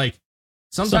it's just like,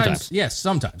 sometimes.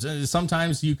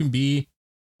 Sometimes you can be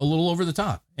a little over the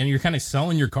top and you're kind of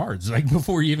selling your cards like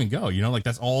before you even go, you know, like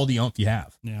that's all the oomph you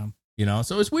have. Yeah. You know,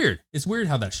 so it's weird. It's weird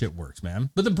how that shit works, man.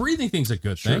 But the breathing thing's a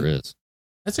good thing. Sure is.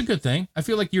 That's a good thing. I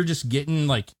feel like you're just getting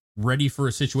like ready for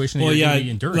a situation that Well, you're yeah, gonna be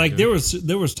enduring. like dude.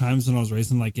 there was times when I was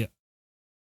racing, like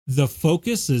the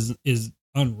focus is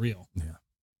unreal. Yeah.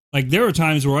 Like there were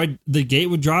times where the gate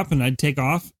would drop and I'd take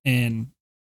off and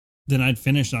then I'd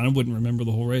finish and I wouldn't remember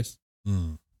the whole race.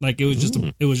 Like it was just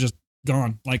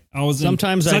gone. Like I was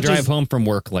Sometimes I drive home from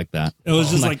work like that. It was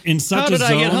just like in such how a did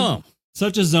zone. I get home?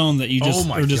 Such a zone that you just Oh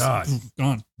my are just God.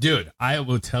 gone. Dude, I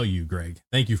will tell you, Greg,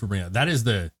 thank you for bringing that. That is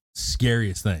the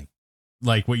scariest thing.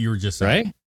 Like what you were just saying.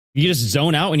 Right? You just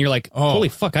zone out and you're like, holy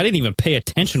fuck, I didn't even pay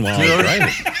attention while I was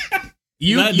driving.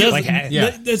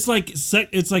 It's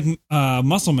like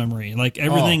muscle memory. Like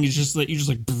everything is just like you just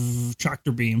like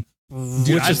tractor beam.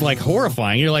 Dude, which is like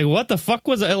horrifying. You're like, what the fuck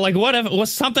was it? Like, what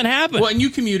something happened? Well, and you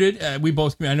commuted. We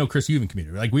both. I know Chris, you even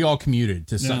commuted. Like we all commuted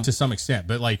to some extent.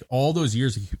 But like all those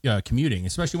years of commuting,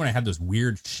 especially when I had those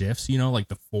weird shifts, you know, like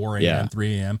the 4 a.m.,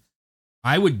 3 a.m.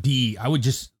 I would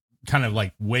just kind of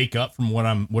like wake up from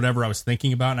whatever I was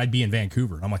thinking about, and I'd be in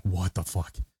Vancouver, and I'm like, what the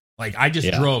fuck? Like I just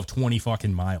drove 20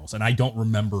 fucking miles, and I don't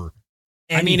remember.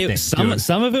 Anything, I mean,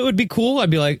 some of it would be cool. I'd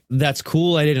be like, that's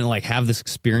cool. I didn't like have this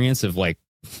experience of like,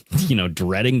 you know,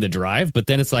 dreading the drive. But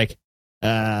then it's like,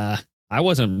 I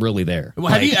wasn't really there.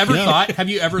 Well, have you ever thought?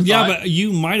 Yeah, but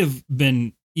you might have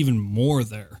been even more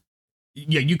there.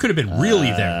 Yeah, you could have been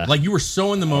really there. Like you were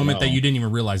so in the moment that you didn't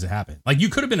even realize it happened. Like you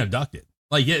could have been abducted.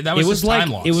 Like that was just time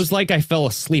loss. It was like I fell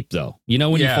asleep though. You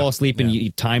know when you fall asleep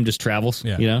and time just travels.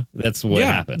 Yeah. You know that's what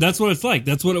happened. That's what it's like.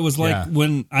 That's what it was like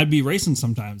when I'd be racing.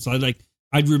 Sometimes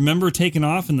I'd remember taking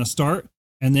off in the start,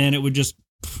 and then it would just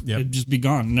it'd just be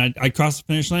gone, and I'd cross the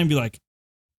finish line and be like,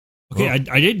 okay,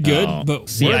 I did good, but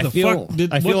see, where I the feel fuck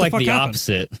did I feel what like the fuck the happened?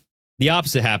 opposite. The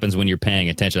opposite happens when you're paying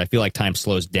attention. I feel like time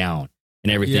slows down.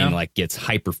 and everything Yeah. like gets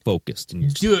hyper focused.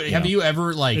 And Dude, have you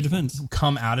ever like It depends.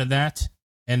 come out of that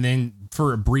and then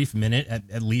for a brief minute,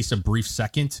 at least a brief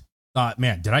second, thought,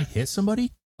 man, did I hit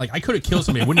somebody? Like I could have killed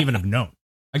somebody. I wouldn't even have known.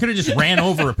 I could have just ran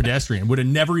over a pedestrian. Would have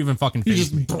never even fucking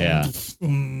faced me. Yeah.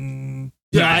 Mm.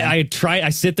 Yeah, I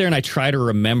sit there and I try to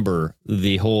remember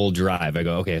the whole drive. I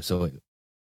go, okay, so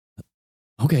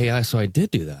I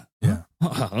did do that. Yeah.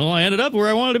 Well, I ended up where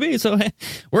I wanted to be, so it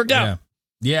worked out.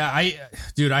 Yeah,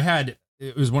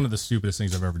 it was one of the stupidest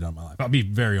things I've ever done in my life. I'll be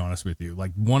very honest with you.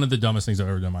 Like one of the dumbest things I've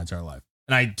ever done in my entire life.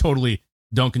 And I totally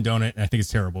don't condone it. And I think it's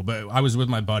terrible. But I was with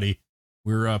my buddy.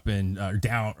 We were up in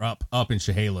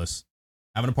Chehalis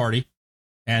having a party.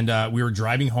 And we were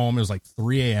driving home. It was like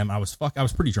 3 a.m. I was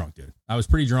pretty drunk, dude. I was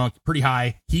pretty drunk, pretty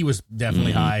high. He was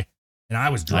definitely high. And I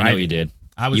was driving. I know you did.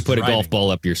 You put driving. a golf ball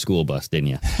up your school bus, didn't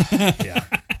you? Yeah.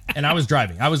 And I was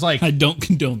driving. I was like, I don't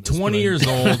condone this. 20 years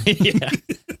old. Yeah.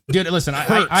 Dude, listen,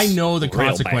 I know the Real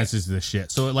consequences of this shit.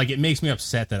 So, like, it makes me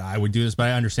upset that I would do this, but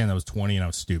I understand that I was 20 and I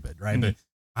was stupid, right? But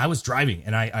I was driving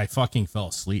and I fucking fell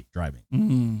asleep driving.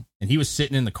 Mm. And he was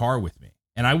sitting in the car with me.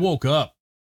 And I woke up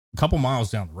a couple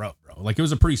miles down the road, bro. Like, it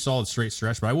was a pretty solid straight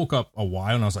stretch, but I woke up a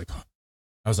while and I was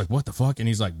like, what the fuck? And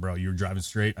he's like, bro, you were driving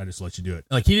straight. I just let you do it.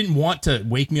 Like, he didn't want to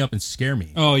wake me up and scare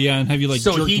me. Oh, yeah. And have you, like,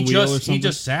 So jerked the wheel or something? he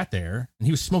just sat there and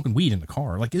he was smoking weed in the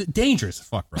car. Like, dangerous as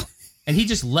fuck, bro. And he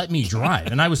just let me drive,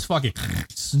 and I was fucking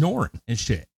snoring and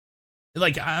shit.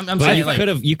 Like I'm saying,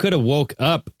 you could have woke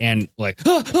up and like,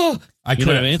 I could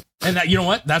have. I mean? And that, you know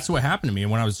what? That's what happened to me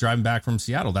when I was driving back from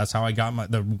Seattle. That's how I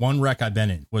got the one wreck I've been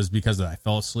in was because of that. I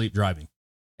fell asleep driving,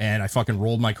 and I fucking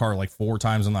rolled my car like 4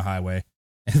 times on the highway,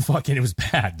 and fucking it was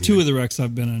bad. Dude. 2 of the wrecks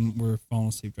I've been in were falling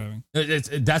asleep driving.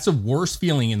 That's the worst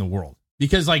feeling in the world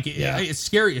because like it's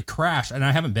scary. It crashed, and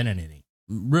I haven't been in any.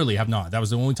 Really, have not. That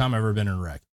was the only time I've ever been in a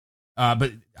wreck.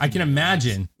 But I can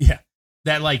imagine,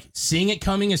 that like seeing it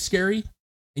coming is scary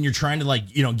and you're trying to like,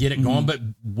 get it going, but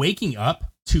waking up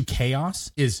to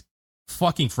chaos is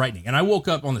fucking frightening. And I woke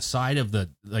up on the side of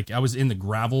I was in the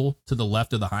gravel to the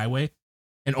left of the highway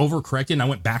and overcorrected and I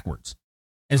went backwards.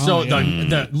 And so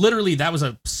literally that was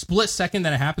a split second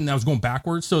that it happened. That I was going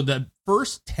backwards. So the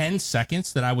first 10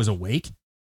 seconds that I was awake,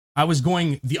 I was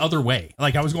going the other way.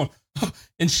 Like I was going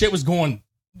and shit was going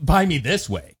by me this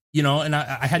way. And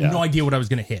I had no idea what I was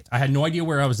going to hit. I had no idea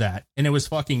where I was at. And it was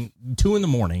fucking 2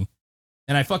 a.m.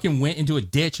 And I fucking went into a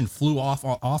ditch and flew off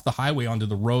the highway onto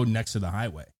the road next to the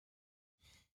highway.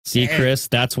 See, Chris,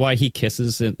 that's why he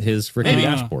kisses his freaking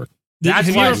dashboard. That's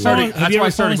why I started. Have you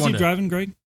ever fallen going asleep driving,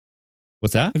 Greg?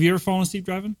 What's that? Have you ever fallen asleep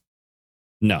driving?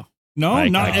 No. No,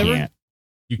 not ever? Can't.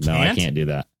 You can't? No, I can't do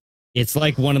that. It's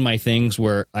like one of my things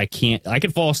where I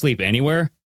could fall asleep anywhere,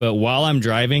 but while I'm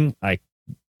driving,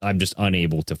 I'm just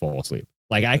unable to fall asleep.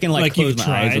 Like I can close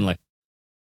my eyes and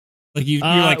you're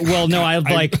like, well, no,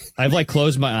 I've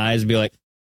closed my eyes and be like,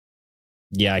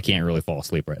 yeah, I can't really fall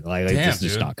asleep right. Like it's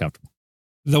just not comfortable.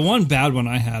 The one bad one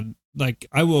I had, like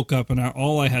I woke up and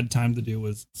all I had time to do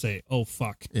was say, "Oh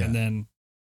fuck," and then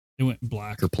it went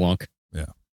black or plunk.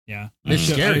 Yeah, it's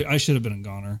scary. I should have been a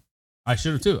goner. I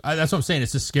should have too. That's what I'm saying.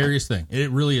 It's the scariest thing.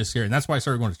 It really is scary, and that's why I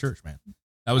started going to church, man.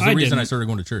 That was the reason I started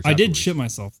going to church. I did shit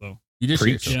myself though. You did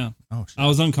Preach. shit yourself? Yeah. Oh, shit. I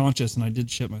was unconscious and I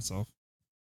did shit myself.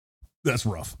 That's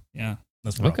rough. Yeah.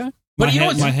 That's rough. Okay. But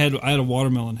my head, I had a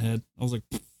watermelon head. I was like,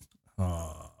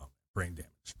 brain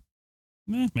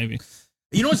damage. Maybe.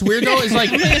 You know what's weird though is like,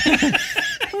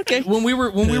 okay, when we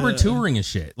were touring and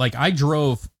shit, like I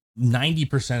drove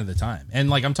 90% of the time, and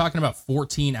like I'm talking about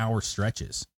 14-hour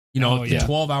stretches.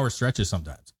 12-hour stretches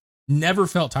sometimes. Never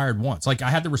felt tired once. Like I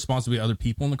had the responsibility of other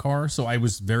people in the car, so I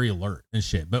was very alert and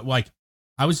shit. But like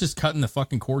I was just cutting the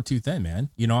fucking cord too thin, man.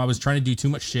 I was trying to do too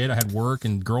much shit. I had work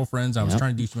and girlfriends. I was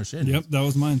trying to do too much shit. Yep, that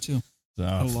was mine too.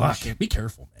 So fuck. Be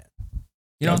careful,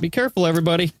 man. Be careful,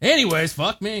 everybody. Anyways,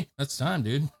 fuck me. That's time,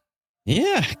 dude.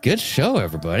 Yeah, good show,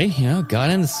 everybody.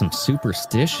 Got into some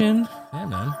superstition. Yeah,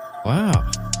 man.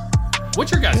 Wow.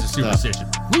 What's your guys' superstition?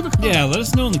 Leave a comment. Yeah, let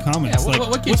us know in the comments. Yeah,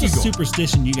 what gets what's you a going?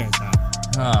 superstition you guys have?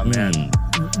 Oh, man.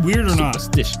 Weird or not?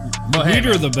 Superstition. Well, hey, Weirder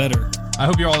man. the better. I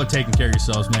hope you all are taking care of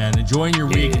yourselves, man. Enjoying your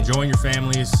week, enjoying your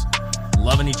families,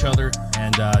 loving each other.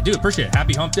 And, dude, appreciate it.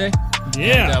 Happy hump day.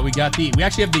 Yeah. And, we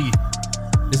actually have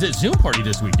is it Zoom party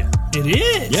this weekend? It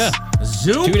is. Yeah.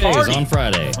 Zoom 2 days party. On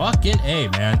Friday. Fucking A,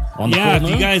 man. On the Yeah, full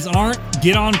if you moon? guys aren't,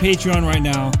 get on Patreon right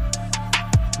now.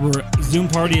 We're Zoom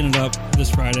partying it up this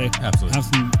Friday. Absolutely.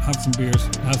 Have some beers,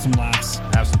 have some laughs.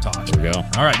 Have some talk. There we go.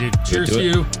 All right, dude. Cheers do to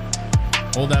it. you.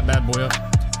 Hold that bad boy up.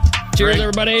 Cheers, Greg,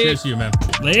 everybody. Cheers to you, man.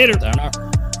 Later. Sayonara.